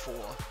Wednesday for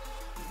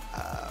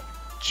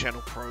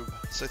channel probe.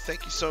 So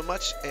thank you so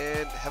much,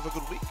 and have a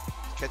good week.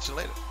 Catch you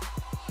later.